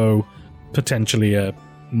also potentially a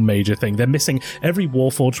major thing. They're missing... Every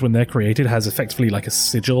Warforged, when they're created, has effectively like a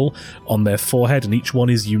sigil on their forehead, and each one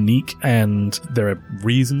is unique, and there are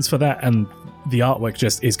reasons for that, and the artwork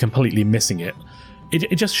just is completely missing it.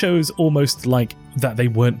 It just shows almost like that they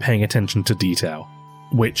weren't paying attention to detail,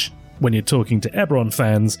 which, when you're talking to Eberron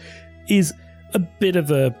fans, is a bit of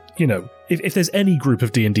a, if there's any group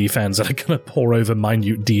of D&D fans that are going to pore over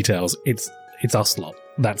minute details, it's us lot.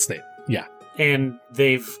 That's it. Yeah. And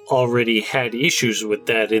they've already had issues with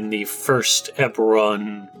that in the first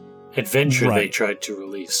Eberron adventure they tried to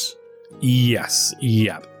release. Yes.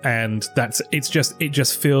 Yep. And it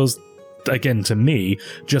just feels, again, to me,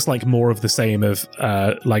 just like more of the same of,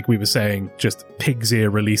 like we were saying, just pig's ear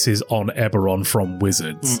releases on Eberron from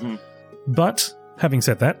Wizards. Mm-hmm. But, having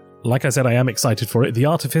said that, like I said, I am excited for it. The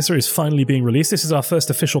Artificer is finally being released. This is our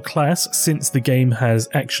first official class since the game has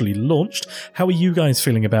actually launched. How are you guys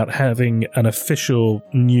feeling about having an official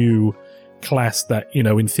new class that,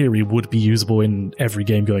 in theory would be usable in every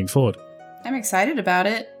game going forward? I'm excited about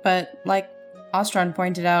it, but like Ostron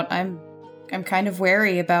pointed out, I'm kind of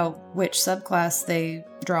wary about which subclass they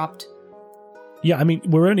dropped. Yeah, I mean,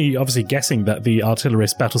 we're only obviously guessing that the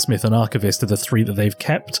Artillerist, Battlesmith, and Archivist are the three that they've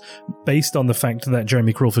kept, based on the fact that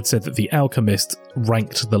Jeremy Crawford said that the Alchemist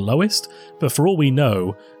ranked the lowest. But for all we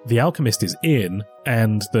know, the Alchemist is in,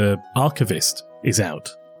 and the Archivist is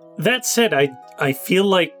out. That said, I feel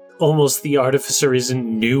like almost the Artificer isn't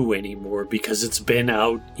new anymore, because it's been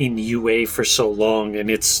out in UA for so long, and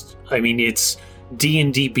it's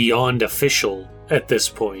D&D Beyond official at this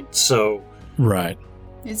point, so... Right.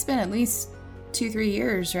 It's been at least 2-3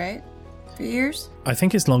 years, right? 3 years? I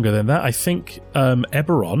think it's longer than that. I think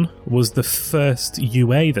Eberron was the first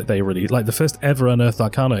UA that they released, like the first ever Unearthed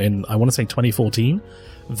Arcana in, I want to say 2014,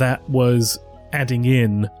 that was adding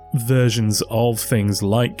in versions of things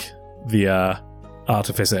like the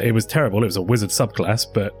Artificer. It was terrible. It was a wizard subclass,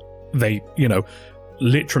 but they,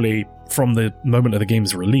 literally from the moment of the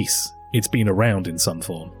game's release, it's been around in some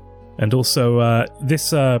form. And also,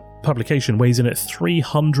 this publication weighs in at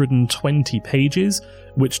 320 pages,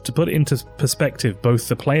 which, to put it into perspective, both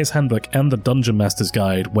the Player's Handbook and the Dungeon Master's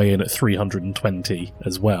Guide weigh in at 320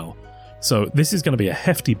 as well. So this is going to be a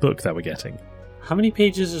hefty book that we're getting. How many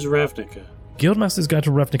pages is Ravnica? Guildmaster's Guide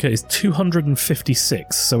to Ravnica is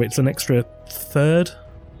 256, so it's an extra third.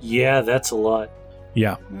 Yeah, that's a lot.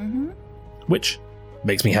 Yeah. Mm-hmm. Which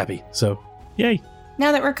makes me happy, so yay.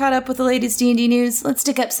 Now that we're caught up with the latest D&D news, let's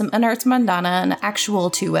dig up some Unearthed Mundana and actual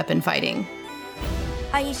 2-weapon fighting.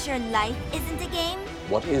 Are you sure life isn't a game?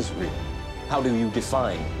 What is real? How do you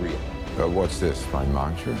define real? What's this, my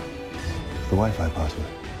mantra? The Wi-Fi password.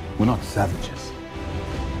 We're not savages.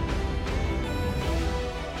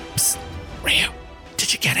 Psst, Ryu,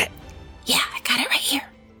 did you get it? Yeah, I got it right here.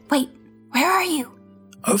 Wait, where are you?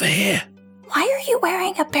 Over here. Why are you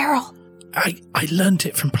wearing a barrel? I learned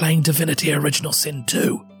it from playing Divinity Original Sin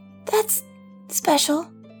 2. That's special.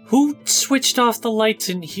 Who switched off the lights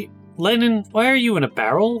in here? Lennon, why are you in a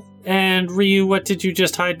barrel? And Ryu, what did you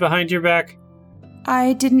just hide behind your back?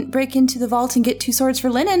 I didn't break into the vault and get 2 swords for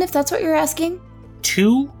Lennon, if that's what you're asking.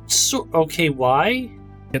 2 swords? Okay, why?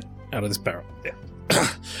 Get out of this barrel. Yeah.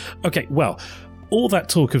 Okay, well, all that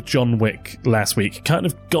talk of John Wick last week kind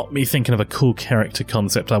of got me thinking of a cool character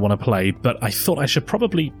concept I want to play, but I thought I should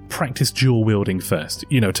probably practice dual wielding first,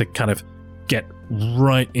 to kind of get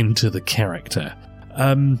right into the character.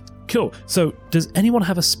 Cool. So, does anyone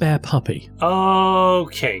have a spare puppy?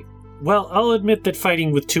 Okay. Well, I'll admit that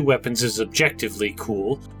fighting with two weapons is objectively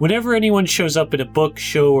cool. Whenever anyone shows up in a book,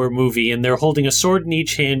 show, or movie and they're holding a sword in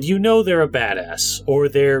each hand, you know they're a badass. Or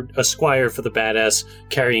they're a squire for the badass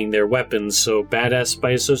carrying their weapons, so badass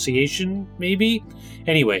by association, maybe?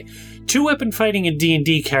 Anyway, two-weapon fighting in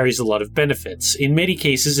D&D carries a lot of benefits. In many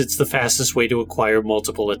cases, it's the fastest way to acquire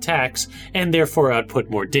multiple attacks, and therefore output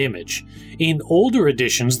more damage. In older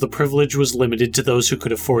editions, the privilege was limited to those who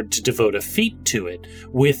could afford to devote a feat to it,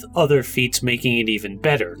 with other feats making it even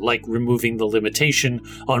better, like removing the limitation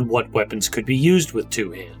on what weapons could be used with two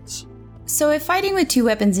hands. So if fighting with two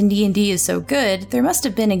weapons in D&D is so good, there must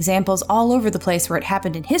have been examples all over the place where it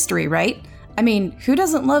happened in history, right? I mean, who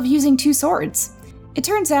doesn't love using two swords? It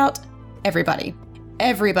turns out, everybody.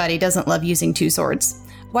 Everybody doesn't love using two swords.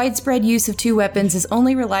 Widespread use of two weapons is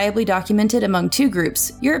only reliably documented among two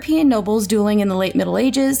groups: European nobles dueling in the late Middle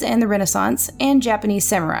Ages and the Renaissance, and Japanese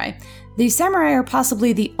samurai. The samurai are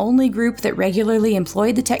possibly the only group that regularly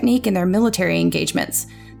employed the technique in their military engagements.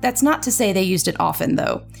 That's not to say they used it often,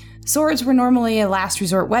 though. Swords were normally a last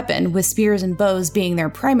resort weapon, with spears and bows being their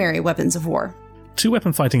primary weapons of war.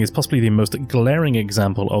 Two-weapon fighting is possibly the most glaring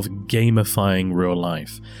example of gamifying real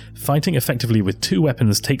life. Fighting effectively with two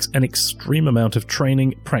weapons takes an extreme amount of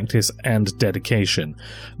training, practice, and dedication.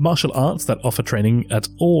 Martial arts that offer training at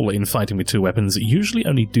all in fighting with two weapons usually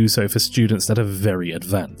only do so for students that are very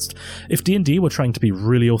advanced. If D&D were trying to be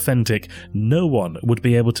really authentic, no one would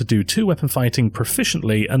be able to do two-weapon fighting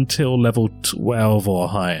proficiently until level 12 or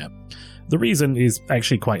higher. The reason is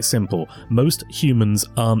actually quite simple. Most humans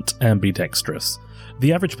aren't ambidextrous.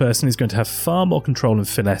 The average person is going to have far more control and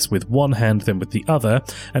finesse with one hand than with the other,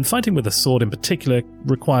 and fighting with a sword in particular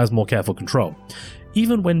requires more careful control.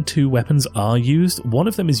 Even when two weapons are used, one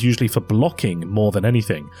of them is usually for blocking more than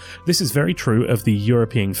anything. This is very true of the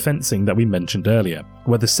European fencing that we mentioned earlier,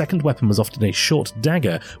 where the second weapon was often a short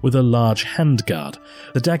dagger with a large handguard.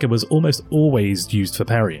 The dagger was almost always used for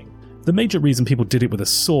parrying. The major reason people did it with a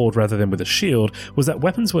sword rather than with a shield was that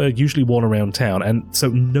weapons were usually worn around town, and so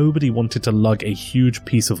nobody wanted to lug a huge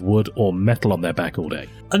piece of wood or metal on their back all day.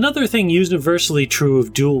 Another thing universally true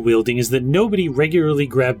of dual wielding is that nobody regularly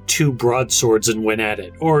grabbed two broadswords and went at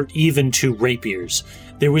it, or even two rapiers.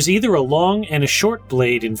 There was either a long and a short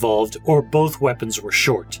blade involved, or both weapons were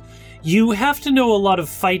short. You have to know a lot of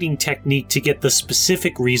fighting technique to get the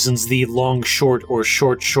specific reasons the long-short or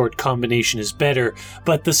short-short combination is better,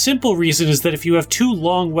 but the simple reason is that if you have two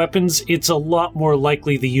long weapons, it's a lot more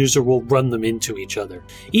likely the user will run them into each other.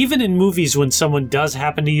 Even in movies, when someone does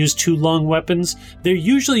happen to use two long weapons, they're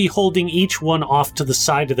usually holding each one off to the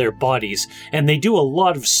side of their bodies, and they do a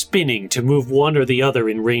lot of spinning to move one or the other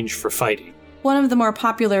in range for fighting. One of the more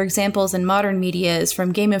popular examples in modern media is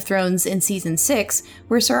from Game of Thrones in Season 6,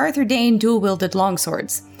 where Sir Arthur Dayne dual-wielded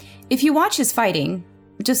longswords. If you watch his fighting,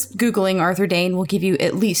 just Googling Arthur Dayne will give you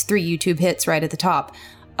at least 3 YouTube hits right at the top.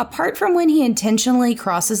 Apart from when he intentionally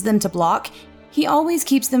crosses them to block, he always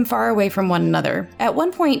keeps them far away from one another, at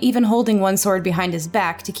one point even holding one sword behind his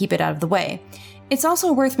back to keep it out of the way. It's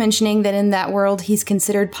also worth mentioning that in that world he's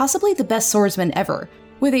considered possibly the best swordsman ever.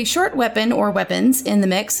 With a short weapon or weapons in the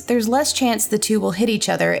mix, there's less chance the two will hit each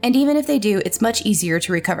other, and even if they do, it's much easier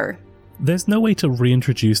to recover. There's no way to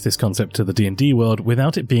reintroduce this concept to the D&D world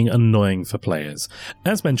without it being annoying for players.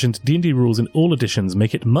 As mentioned, D&D rules in all editions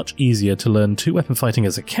make it much easier to learn two-weapon fighting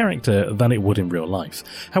as a character than it would in real life.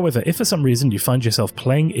 However, if for some reason you find yourself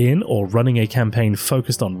playing in or running a campaign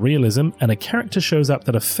focused on realism and a character shows up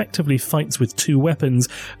that effectively fights with two weapons,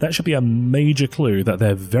 that should be a major clue that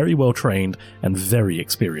they're very well trained and very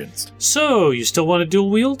experienced. So, you still want to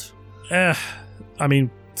dual wield?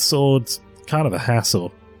 Swords, kind of a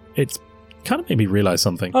hassle. It's kind of made me realize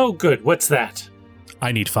something. Oh, good. What's that?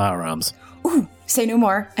 I need firearms. Ooh, say no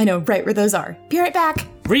more. I know right where those are. Be right back.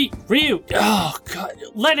 Ryu! Oh, God.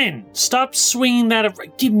 Lenin! Stop swinging that.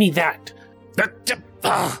 Give me that.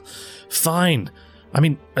 Fine.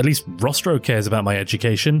 At least Rostro cares about my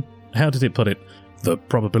education. How did it put it? The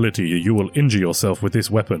probability you will injure yourself with this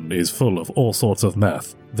weapon is full of all sorts of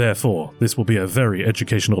math. Therefore, this will be a very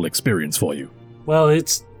educational experience for you. Well,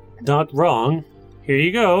 it's not wrong. Here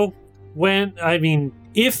you go.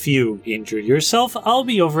 If you injure yourself, I'll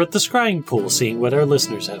be over at the scrying pool seeing what our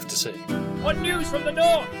listeners have to say. What news from the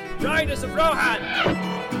north? Dryness of Rohan!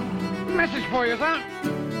 Message for you, sir.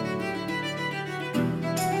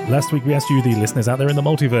 Last week we asked you, the listeners out there in the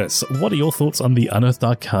multiverse, what are your thoughts on the Unearthed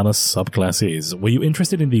Arcana subclasses? Were you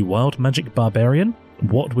interested in the Wild Magic Barbarian?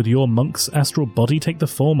 What would your monk's astral body take the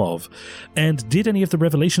form of? And did any of the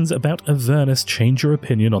revelations about Avernus change your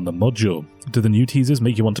opinion on the module? Do the new teasers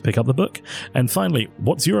make you want to pick up the book? And finally,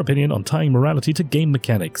 what's your opinion on tying morality to game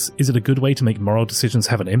mechanics? Is it a good way to make moral decisions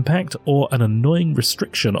have an impact, or an annoying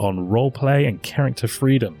restriction on roleplay and character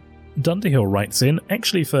freedom? Dunderhill writes in,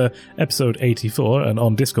 actually for episode 84 and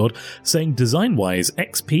on Discord, saying design-wise,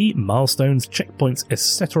 XP, milestones, checkpoints,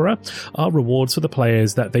 etc. are rewards for the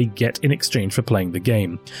players that they get in exchange for playing the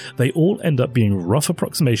game. They all end up being rough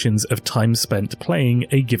approximations of time spent playing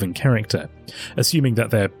a given character, assuming that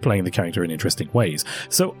they're playing the character in interesting ways.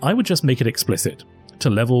 So I would just make it explicit. To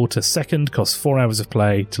level to 2nd costs 4 hours of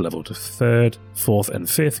play, to level to 3rd, 4th and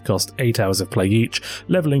 5th cost 8 hours of play each,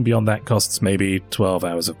 leveling beyond that costs maybe 12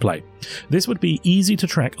 hours of play. This would be easy to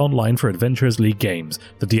track online for Adventurers League games.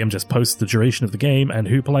 The DM just posts the duration of the game and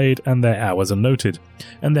who played, and their hours are noted,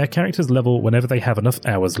 and their characters level whenever they have enough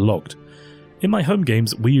hours logged. In my home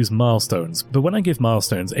games, we use milestones, but when I give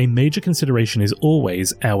milestones, a major consideration is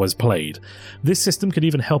always hours played. This system could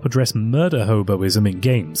even help address murder hoboism in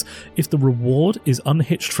games. If the reward is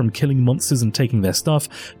unhitched from killing monsters and taking their stuff,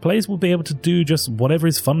 players will be able to do just whatever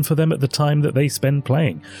is fun for them at the time that they spend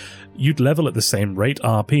playing. You'd level at the same rate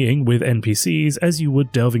RPing with NPCs as you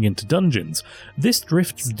would delving into dungeons. This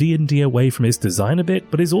drifts D&D away from its design a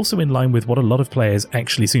bit, but is also in line with what a lot of players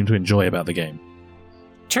actually seem to enjoy about the game.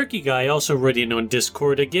 Turkey Guy also wrote in on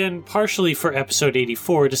Discord, again, partially for episode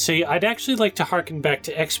 84, to say, I'd actually like to harken back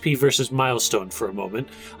to XP versus milestone for a moment.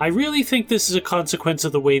 I really think this is a consequence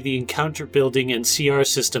of the way the encounter building and CR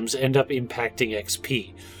systems end up impacting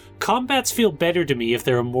XP. Combats feel better to me if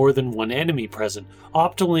there are more than one enemy present,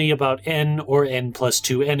 optimally about N or N plus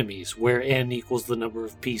 2 enemies, where N equals the number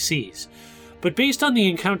of PCs. But based on the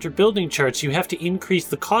encounter building charts, you have to increase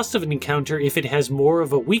the cost of an encounter if it has more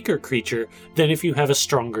of a weaker creature than if you have a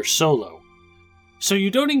stronger solo. So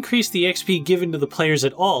you don't increase the XP given to the players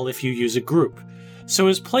at all if you use a group. So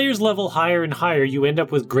as players level higher and higher, you end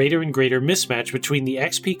up with greater and greater mismatch between the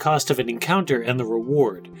XP cost of an encounter and the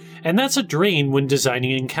reward. And that's a drain when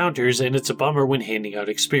designing encounters, and it's a bummer when handing out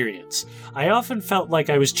experience. I often felt like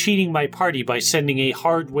I was cheating my party by sending a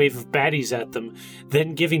hard wave of baddies at them,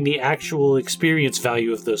 then giving the actual experience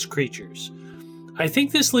value of those creatures. I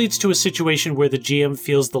think this leads to a situation where the GM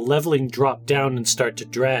feels the leveling drop down and start to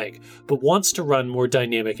drag, but wants to run more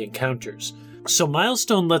dynamic encounters. So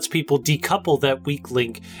Milestone lets people decouple that weak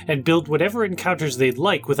link and build whatever encounters they'd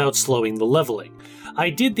like without slowing the leveling.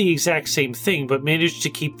 I did the exact same thing, but managed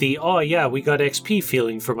to keep the "oh yeah, we got XP"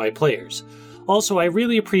 feeling for my players. Also, I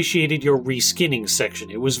really appreciated your reskinning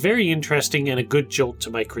section. It was very interesting and a good jolt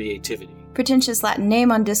to my creativity. Pretentious Latin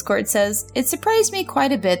Name on Discord says, it surprised me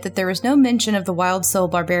quite a bit that there was no mention of the Wild Soul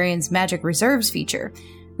Barbarian's Magic Reserves feature.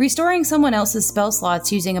 Restoring someone else's spell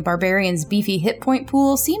slots using a barbarian's beefy hit point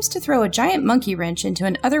pool seems to throw a giant monkey wrench into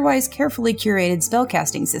an otherwise carefully curated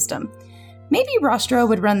spellcasting system. Maybe Rostro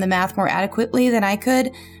would run the math more adequately than I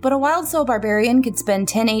could, but a Wild Soul Barbarian could spend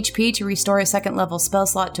 10 HP to restore a 2nd level spell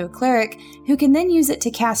slot to a cleric, who can then use it to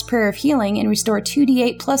cast Prayer of Healing and restore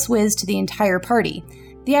 2d8 plus Wiz to the entire party.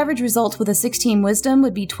 The average result with a 16 Wisdom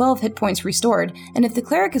would be 12 hit points restored, and if the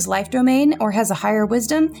cleric is life domain or has a higher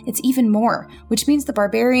Wisdom, it's even more, which means the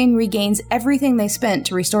barbarian regains everything they spent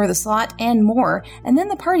to restore the slot and more, and then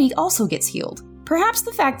the party also gets healed. Perhaps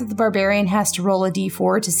the fact that the barbarian has to roll a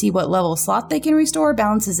d4 to see what level slot they can restore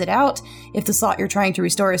balances it out. If the slot you're trying to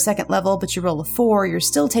restore is 2nd level but you roll a 4, you're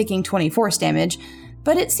still taking 20 force damage,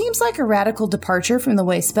 but it seems like a radical departure from the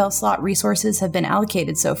way spell slot resources have been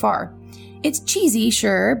allocated so far. It's cheesy,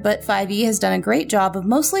 sure, but 5e has done a great job of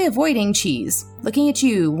mostly avoiding cheese. Looking at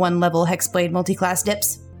you, 1-level Hexblade multiclass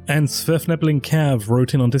dips. And Sverfnebling Cav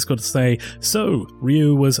wrote in on Discord to say, so,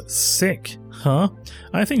 Ryu was sick, huh?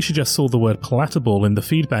 I think she just saw the word palatable in the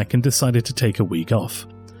feedback and decided to take a week off.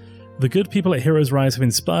 The good people at Heroes Rise have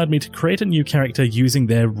inspired me to create a new character using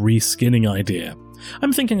their reskinning idea.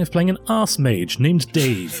 I'm thinking of playing an arse mage named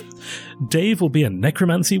Dave. Dave will be a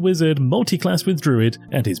necromancy wizard, multi-class with druid,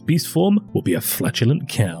 and his beast form will be a flatulent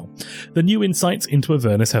cow. The new insights into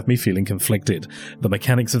Avernus have me feeling conflicted. The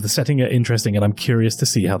mechanics of the setting are interesting and I'm curious to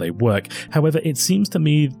see how they work. However, it seems to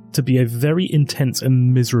me to be a very intense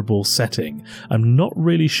and miserable setting. I'm not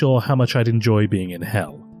really sure how much I'd enjoy being in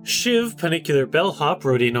hell. Shiv Panicular Bellhop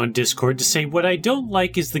wrote in on Discord to say, what I don't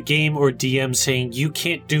like is the game or DM saying you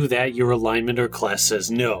can't do that, your alignment or class says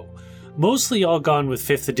no. Mostly all gone with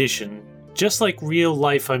 5th edition. Just like real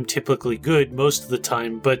life, I'm typically good most of the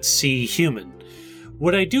time, but see human.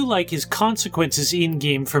 What I do like is consequences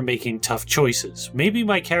in-game for making tough choices. Maybe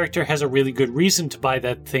my character has a really good reason to buy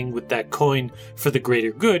that thing with that coin for the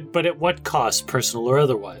greater good, but at what cost, personal or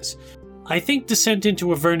otherwise? I think Descent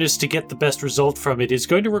into Avernus to get the best result from it is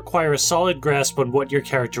going to require a solid grasp on what your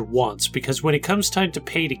character wants, because when it comes time to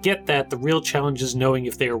pay to get that, the real challenge is knowing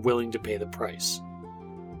if they are willing to pay the price.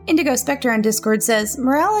 Indigo Spectre on Discord says,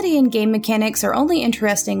 morality and game mechanics are only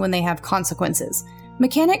interesting when they have consequences.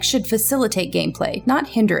 Mechanics should facilitate gameplay, not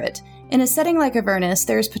hinder it. In a setting like Avernus,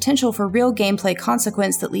 there is potential for real gameplay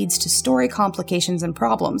consequence that leads to story complications and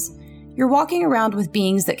problems. You're walking around with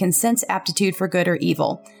beings that can sense aptitude for good or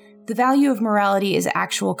evil. The value of morality is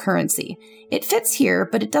actual currency. It fits here,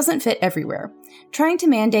 but it doesn't fit everywhere. Trying to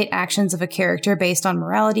mandate actions of a character based on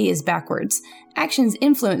morality is backwards. Actions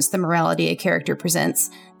influence the morality a character presents.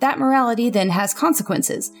 That morality then has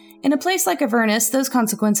consequences. In a place like Avernus, those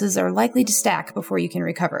consequences are likely to stack before you can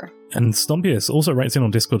recover. And Stompius also writes in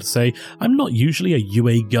on Discord to say, I'm not usually a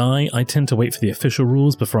UA guy. I tend to wait for the official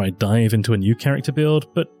rules before I dive into a new character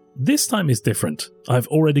build, but this time is different. I've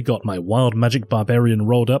already got my Wild Magic Barbarian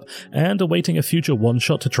rolled up and awaiting a future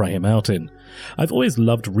one-shot to try him out in. I've always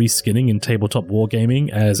loved reskinning in tabletop wargaming,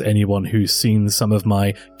 as anyone who's seen some of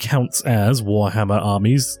my Counts as Warhammer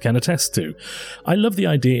armies can attest to. I love the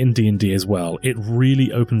idea in D&D as well. It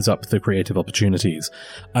really opens up the creative opportunities.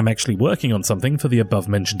 I'm actually working on something for the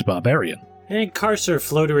above-mentioned Barbarian. And Carcer,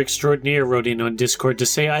 Floater Extraordinaire, wrote in on Discord to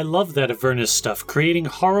say, I love that Avernus stuff. Creating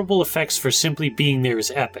horrible effects for simply being there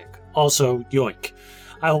is epic. Also, yoink.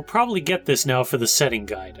 I will probably get this now for the setting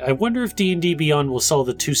guide. I wonder if D&D Beyond will sell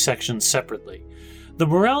the two sections separately. The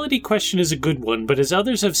morality question is a good one, but as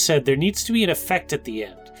others have said, there needs to be an effect at the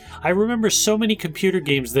end. I remember so many computer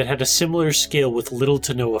games that had a similar scale with little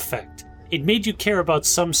to no effect. It made you care about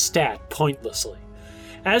some stat pointlessly.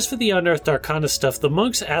 As for the Unearthed Arcana stuff, the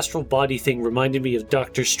monk's astral body thing reminded me of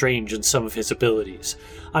Doctor Strange and some of his abilities.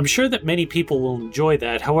 I'm sure that many people will enjoy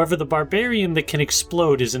that, however the barbarian that can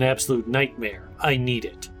explode is an absolute nightmare. I need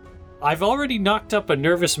it. I've already knocked up a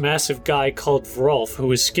nervous massive guy called Vrolf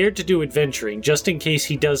who is scared to do adventuring just in case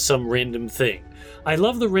he does some random thing. I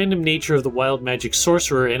love the random nature of the wild magic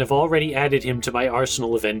sorcerer and have already added him to my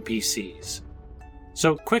arsenal of NPCs.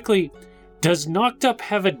 So quickly, does knocked up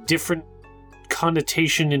have a different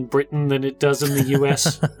connotation in Britain than it does in the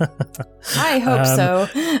US? I hope so.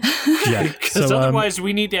 Yeah. Because otherwise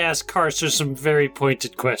we need to ask Carcer some very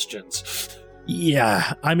pointed questions.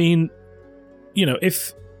 Yeah, I mean, you know,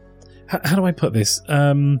 if... How do I put this?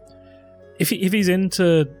 If he's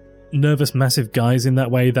into nervous massive guys in that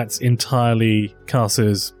way, that's entirely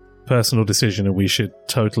Carcer's personal decision and we should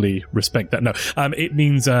totally respect that. No, it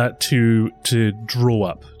means to draw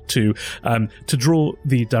up, to draw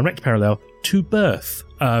the direct parallel to birth.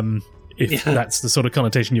 If that's the sort of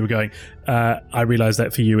connotation you were going, I realise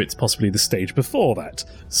that for you it's possibly the stage before that.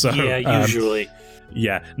 So yeah, usually.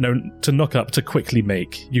 Yeah, no, to knock up, to quickly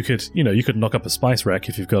make. You could knock up a spice rack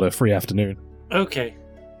if you've got a free afternoon. Okay.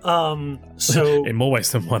 So in more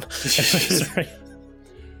ways than one. Sorry.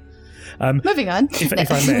 Moving on.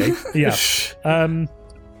 If I may. Yeah.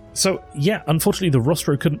 So, yeah, unfortunately the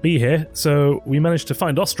Rostro couldn't be here, so we managed to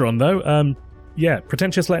find Ostron, though. Yeah,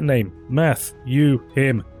 pretentious Latin name. Math, you,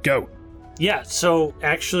 him, go. Yeah, so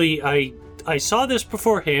actually I saw this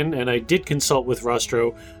beforehand, and I did consult with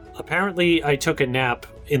Rostro. Apparently I took a nap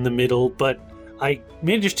in the middle, but I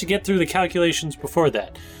managed to get through the calculations before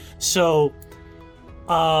that. So,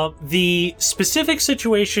 the specific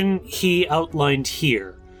situation he outlined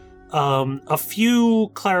here. A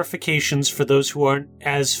few clarifications for those who aren't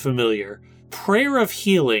as familiar. Prayer of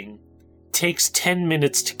Healing takes 10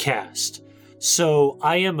 minutes to cast. So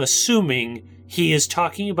I am assuming he is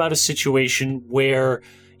talking about a situation where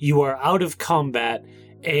you are out of combat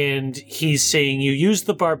and he's saying you use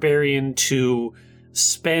the barbarian to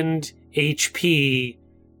spend HP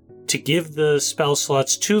to give the spell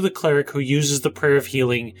slots to the cleric who uses the Prayer of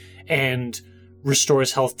Healing and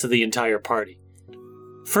restores health to the entire party.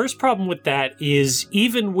 First problem with that is,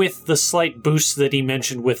 even with the slight boost that he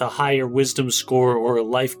mentioned with a higher wisdom score or a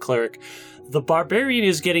life cleric, the barbarian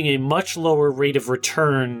is getting a much lower rate of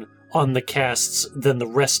return on the casts than the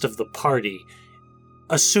rest of the party,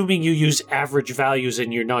 assuming you use average values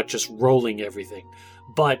and you're not just rolling everything.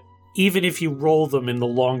 But even if you roll them in the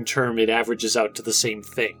long term, it averages out to the same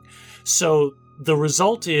thing. So the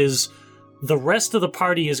result is the rest of the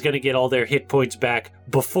party is going to get all their hit points back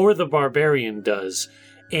before the barbarian does.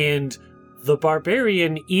 And the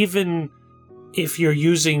barbarian, even if you're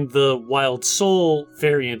using the Wild Soul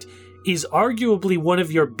variant, is arguably one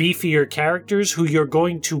of your beefier characters who you're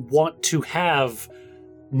going to want to have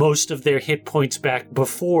most of their hit points back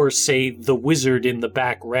before, say, the wizard in the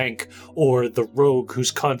back rank or the rogue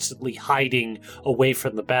who's constantly hiding away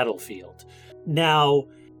from the battlefield. Now,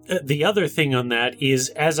 the other thing on that is,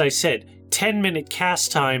 as I said, 10-minute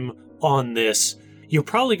cast time on this. You're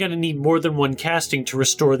probably going to need more than one casting to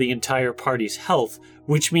restore the entire party's health,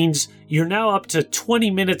 which means you're now up to 20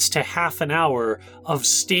 minutes to half an hour of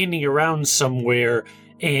standing around somewhere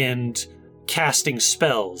and casting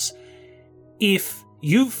spells. If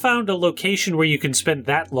you've found a location where you can spend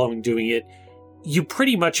that long doing it, you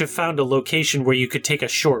pretty much have found a location where you could take a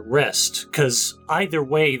short rest, because either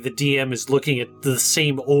way, the DM is looking at the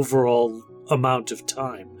same overall amount of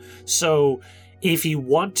time. So if you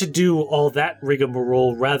want to do all that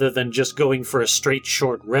rigmarole rather than just going for a straight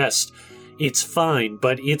short rest, it's fine,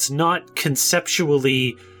 but it's not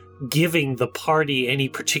conceptually giving the party any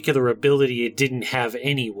particular ability it didn't have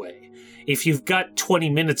anyway. If you've got 20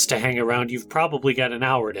 minutes to hang around, you've probably got an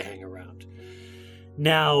hour to hang around.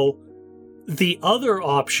 Now, the other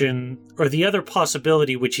option, or the other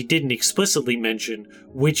possibility, which he didn't explicitly mention,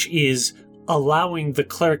 which is allowing the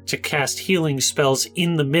cleric to cast healing spells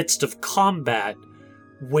in the midst of combat,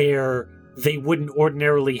 where they wouldn't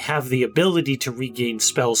ordinarily have the ability to regain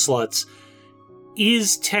spell slots,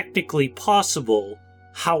 is technically possible.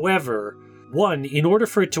 However, one, in order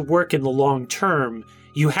for it to work in the long term,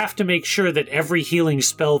 you have to make sure that every healing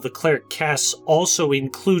spell the cleric casts also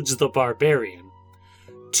includes the barbarian.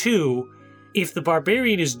 Two, if the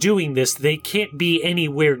barbarian is doing this, they can't be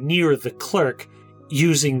anywhere near the cleric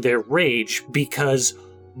using their rage, because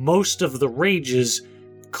most of the rages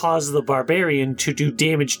cause the barbarian to do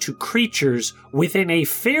damage to creatures within a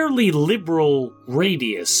fairly liberal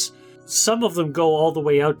radius. Some of them go all the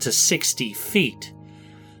way out to 60 feet.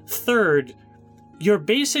 Third, you're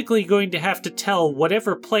basically going to have to tell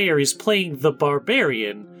whatever player is playing the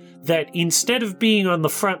barbarian that instead of being on the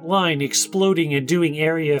front line exploding and doing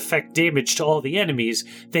area effect damage to all the enemies,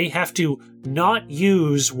 they have to not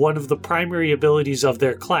use one of the primary abilities of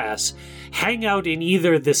their class, hang out in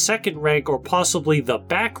either the second rank or possibly the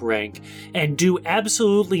back rank, and do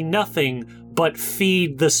absolutely nothing but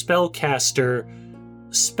feed the spellcaster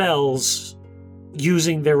spells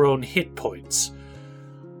using their own hit points.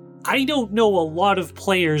 I don't know a lot of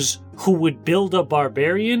players who would build a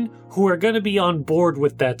barbarian who are going to be on board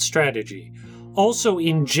with that strategy. Also,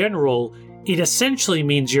 in general, it essentially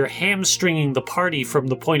means you're hamstringing the party from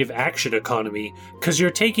the point of action economy, because you're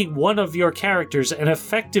taking one of your characters and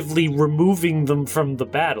effectively removing them from the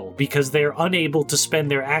battle, because they're unable to spend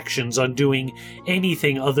their actions on doing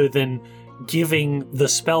anything other than giving the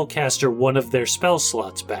spellcaster one of their spell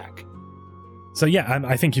slots back. So yeah,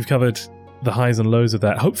 I think you've covered the highs and lows of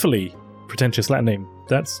that. Hopefully, Pretentious Latin Name,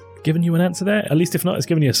 that's given you an answer there. At least if not, it's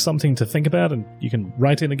given you something to think about, and you can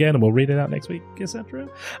write in again and we'll read it out next week, etc.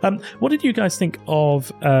 What did you guys think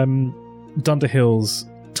of Dunderhill's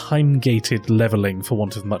time-gated leveling, for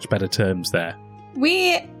want of much better terms there?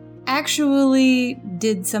 We actually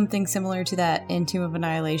did something similar to that in Tomb of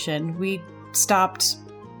Annihilation. We stopped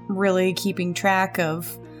really keeping track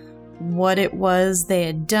of what it was they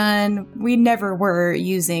had done. We never were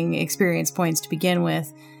using experience points to begin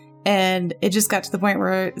with. And it just got to the point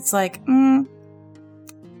where it's like, I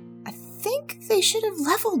think they should have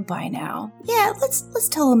leveled by now. Yeah, let's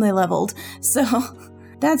tell them they leveled. So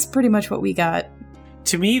that's pretty much what we got.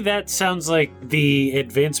 To me, that sounds like the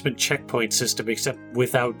advancement checkpoint system, except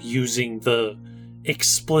without using the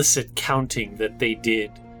explicit counting that they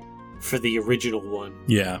did for the original one.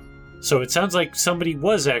 Yeah. So it sounds like somebody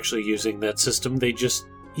was actually using that system. They just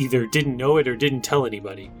either didn't know it or didn't tell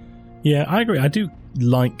anybody. Yeah, I agree. I do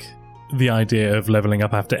like the idea of leveling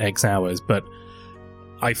up after X hours, but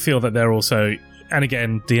I feel that they're also, and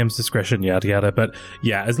again, DM's discretion, yada yada, but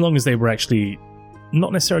yeah, as long as they were actually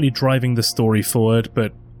not necessarily driving the story forward,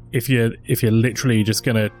 but if you're literally just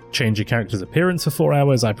going to change your character's appearance for 4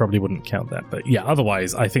 hours, I probably wouldn't count that. But yeah,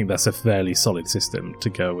 otherwise, I think that's a fairly solid system to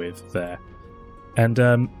go with there. And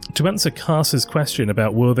to answer Cars's question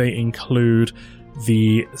about will they include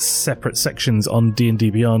the separate sections on D&D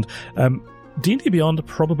Beyond, D&D Beyond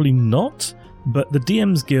probably not, but the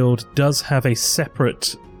DM's Guild does have a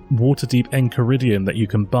separate Waterdeep Enchiridion that you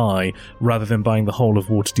can buy rather than buying the whole of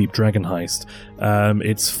Waterdeep Dragon Heist.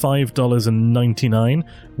 It's $5.99,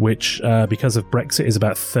 which because of Brexit is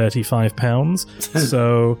about £35.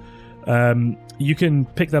 So you can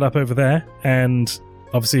pick that up over there and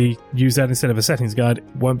obviously use that instead of a settings guide.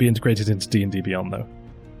 It won't be integrated into D&D Beyond though.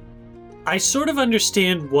 I sort of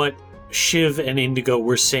understand what Shiv and Indigo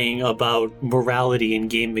were saying about morality and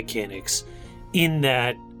game mechanics, in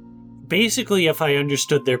that basically, if I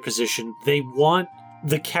understood their position, they want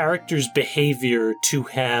the character's behavior to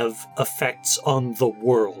have effects on the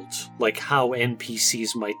world, like how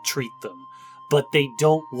NPCs might treat them. But they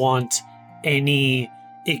don't want any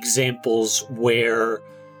examples where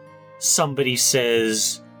somebody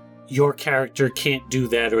says, your character can't do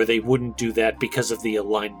that, or they wouldn't do that because of the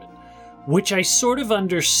alignment. Which I sort of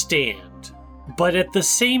understand, but at the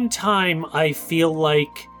same time, I feel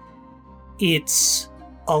like it's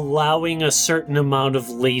allowing a certain amount of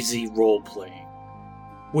lazy role-playing,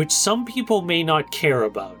 which some people may not care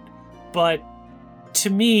about. But to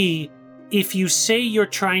me, if you say you're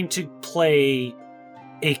trying to play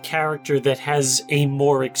a character that has a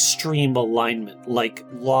more extreme alignment, like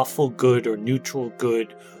lawful good or neutral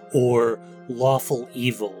good or lawful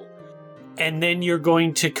evil, and then you're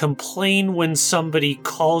going to complain when somebody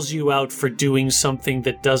calls you out for doing something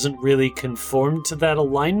that doesn't really conform to that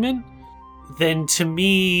alignment, then to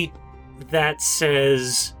me, that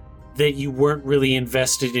says that you weren't really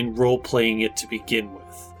invested in role-playing it to begin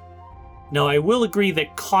with. Now, I will agree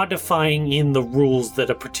that codifying in the rules that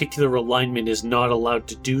a particular alignment is not allowed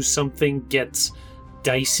to do something gets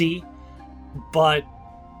dicey, but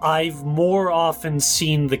I've more often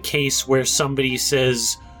seen the case where somebody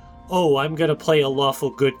says, oh, I'm going to play a lawful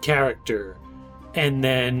good character, and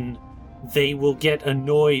then they will get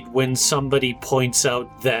annoyed when somebody points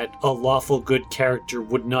out that a lawful good character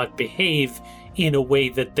would not behave in a way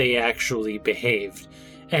that they actually behaved,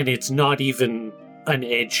 and it's not even an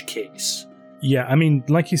edge case. Yeah, I mean,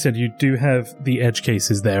 like you said, you do have the edge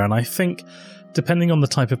cases there, and I think, depending on the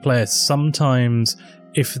type of player, sometimes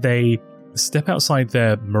if they step outside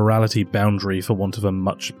their morality boundary, for want of a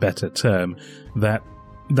much better term, that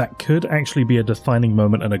could actually be a defining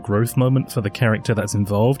moment and a growth moment for the character that's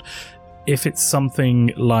involved. If it's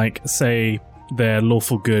something like, say, they're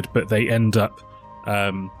lawful good, but they end up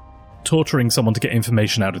torturing someone to get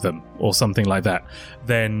information out of them, or something like that,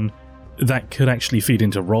 then that could actually feed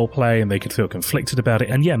into roleplay, and they could feel conflicted about it.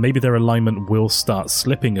 And yeah, maybe their alignment will start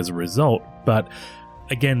slipping as a result, but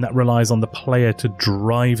again, that relies on the player to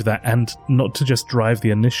drive that, and not to just drive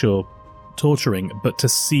the initial torturing, but to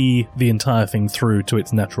see the entire thing through to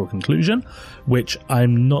its natural conclusion, which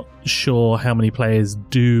I'm not sure how many players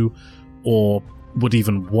do or would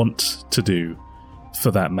even want to do,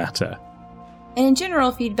 for that matter. And in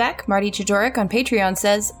general feedback, Marty Chajorek on Patreon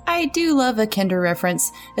says, I do love a Kinder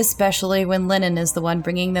reference, especially when Lennon is the one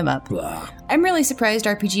bringing them up. Blah. I'm really surprised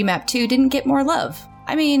RPG Map 2 didn't get more love.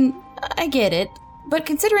 I mean, I get it, but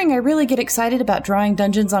considering I really get excited about drawing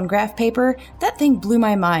dungeons on graph paper, that thing blew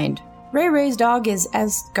my mind. Ray Ray's dog is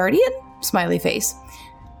Asgardian? Smiley face.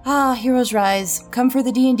 Ah, Heroes Rise. Come for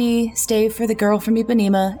the D&D, stay for the girl from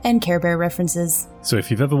Ipanema, and Care Bear references. So if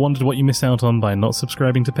you've ever wondered what you miss out on by not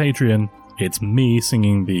subscribing to Patreon, it's me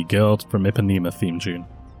singing the Girl from Ipanema theme tune.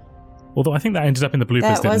 Although I think that ended up in the bloopers,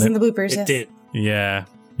 didn't it? That was in the bloopers, It did. Yeah.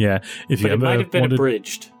 If but it might have been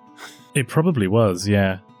abridged. It probably was,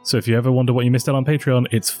 yeah. So if you ever wonder what you missed out on Patreon,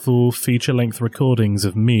 it's full feature-length recordings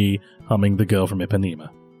of me humming the Girl from Ipanema.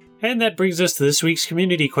 And that brings us to this week's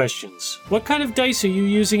community questions. What kind of dice are you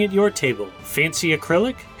using at your table? Fancy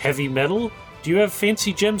acrylic? Heavy metal? Do you have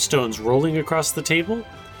fancy gemstones rolling across the table?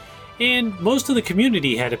 And most of the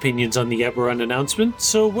community had opinions on the Eberron announcement,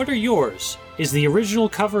 so what are yours? Is the original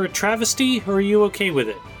cover a travesty, or are you okay with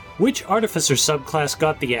it? Which Artificer subclass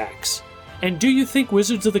got the axe? And do you think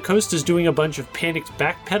Wizards of the Coast is doing a bunch of panicked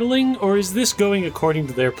backpedaling, or is this going according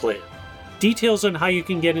to their plan? Details on how you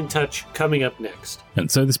can get in touch coming up next. And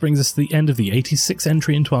so this brings us to the end of the 86th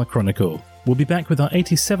entry into our chronicle. We'll be back with our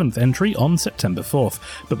 87th entry on September 4th.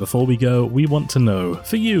 But before we go, we want to know,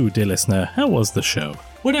 for you, dear listener, how was the show?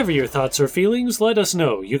 Whatever your thoughts or feelings, let us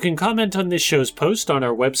know. You can comment on this show's post on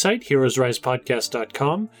our website,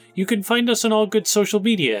 heroesrisepodcast.com. You can find us on all good social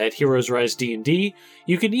media at heroesrised&d.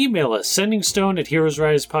 You can email us,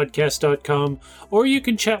 sendingstone@heroesrisepodcast.com, or you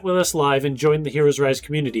can chat with us live and join the Heroes Rise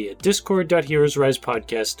community at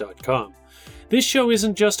discord.heroesrisepodcast.com. This show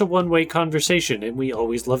isn't just a one-way conversation, and we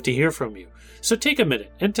always love to hear from you. So take a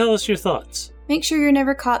minute and tell us your thoughts. Make sure you're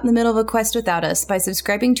never caught in the middle of a quest without us by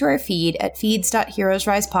subscribing to our feed at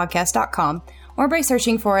feeds.heroesrisepodcast.com or by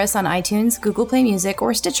searching for us on iTunes, Google Play Music,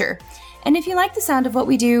 or Stitcher. And if you like the sound of what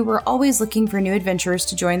we do, we're always looking for new adventurers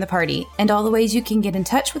to join the party, and all the ways you can get in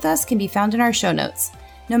touch with us can be found in our show notes.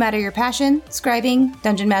 No matter your passion, scribing,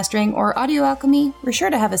 dungeon mastering, or audio alchemy, we're sure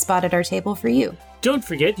to have a spot at our table for you. Don't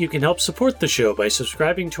forget you can help support the show by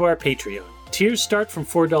subscribing to our Patreon. Tiers start from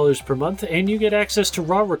 $4 per month, and you get access to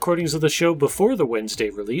raw recordings of the show before the Wednesday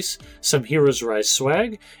release, some Heroes Rise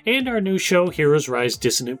swag, and our new show Heroes Rise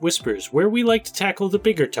Dissonant Whispers, where we like to tackle the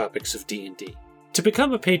bigger topics of D&D. To To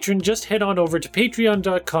become a patron, just head on over to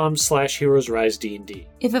patreon.com/heroesrisednd.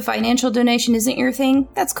 If a financial donation isn't your thing,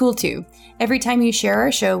 that's cool too. Every time you share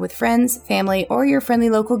our show with friends, family, or your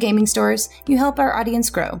friendly local gaming stores, you help our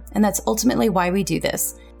audience grow, and that's ultimately why we do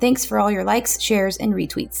this. Thanks for all your likes, shares, and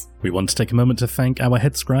retweets. We want to take a moment to thank our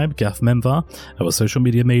head scribe, Gaff Memvar, our social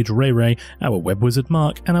media mage, Ray Ray, our web wizard,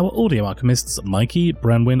 Mark, and our audio alchemists, Mikey,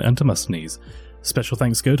 Branwyn, and Demosthenes. Special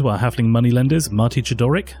thanks go to our halfling moneylenders, Marty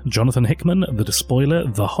Chidoric, Jonathan Hickman, The Despoiler,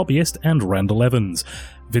 The Hobbyist, and Randall Evans.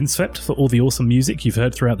 Vinsvept for all the awesome music you've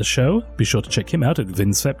heard throughout the show. Be sure to check him out at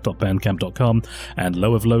vinsvept.bandcamp.com. And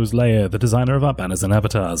Low of Low's Lair, the designer of our banners and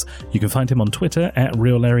avatars. You can find him on Twitter at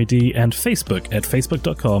RealLarryD and Facebook at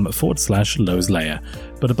facebook.com/Low's Lair.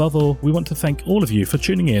 But above all, we want to thank all of you for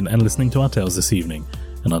tuning in and listening to our tales this evening.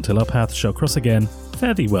 And until our paths shall cross again,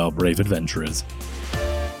 fare thee well, brave adventurers.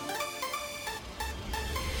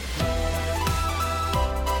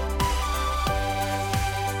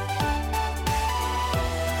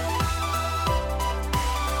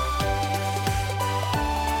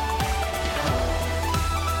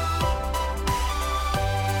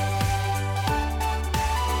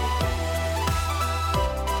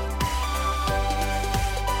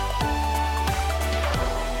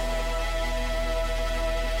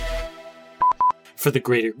 For the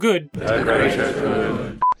greater good.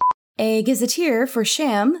 A gazetteer for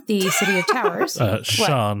Sham, the City of Towers.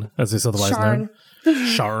 Sharn, as it's otherwise known.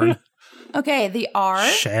 Sharn. Okay, the R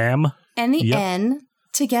Sham and the N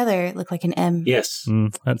together look like an M. Yes.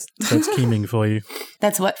 That's Keeming for you.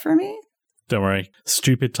 That's what for me? Don't worry.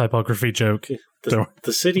 Stupid typography joke.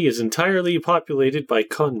 The city is entirely populated by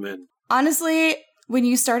conmen. Honestly, when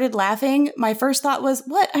you started laughing, my first thought was,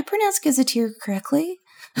 what? I pronounced gazetteer correctly?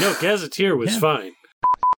 No, gazetteer was fine.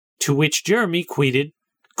 To which Jeremy tweeted,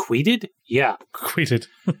 Yeah. Tweeted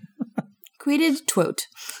twote.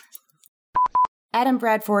 Adam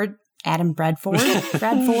Bradford. Another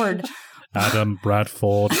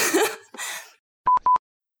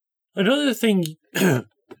thing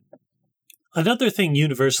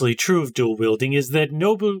universally true of dual wielding is that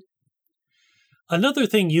noble.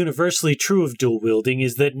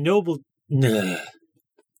 Nobody?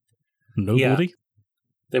 Yeah.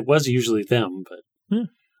 It was usually them, but... Yeah.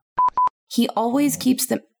 He always keeps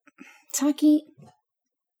them... Taki?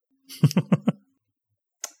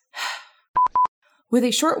 With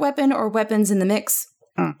a short weapon or weapons in the mix...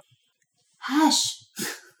 Hush!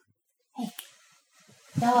 Hey.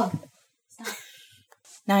 Dog. Stop.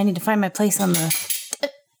 Now I need to find my place on the...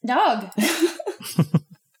 Dog!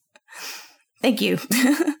 Thank you.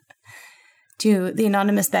 To the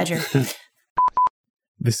anonymous badger.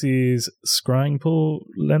 This is Scrying Pool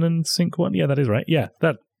Lennon Sync 1? Yeah, that is right. Yeah,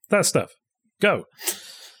 that stuff. Go.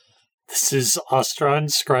 This is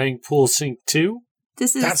Ostron Scrying Pool Sync 2?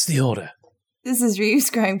 That's the order. This is Ryu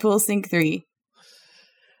Scrying Pool Sync 3.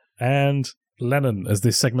 And Lennon, as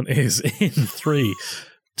this segment is, in 3,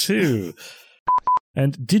 2...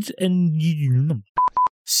 And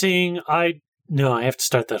No, I have to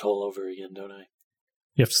start that whole over again, don't I?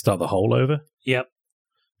 You have to start the whole over? Yep.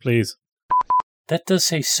 Please. That does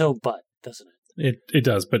say so but, doesn't it? It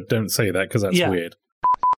does, but don't say that because that's weird.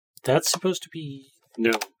 That's supposed to be...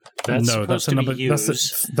 No. That's a number.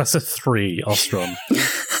 That's a 3, Ostron.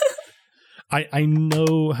 I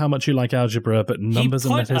know how much you like algebra, but numbers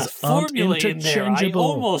and letters aren't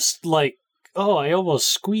interchangeable. I almost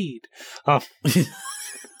squeed.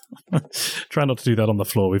 Try not to do that on the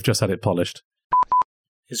floor. We've just had it polished.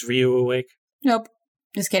 Is Ryu awake? Nope.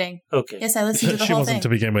 Just kidding. Okay. Yes, I listened to the she whole wasn't thing. to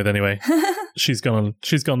begin with anyway. She's gone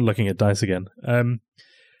looking at dice again.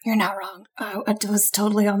 You're not wrong. I was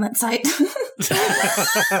totally on that site.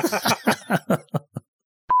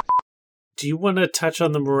 Do you want to touch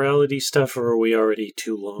on the morality stuff, or are we already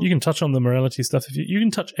too long? You can touch on the morality stuff if you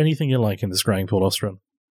can touch anything you like in the Scrying Pool, Ostron.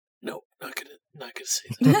 No, not gonna say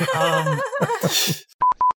that.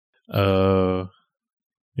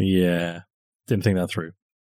 Yeah. Didn't think that through.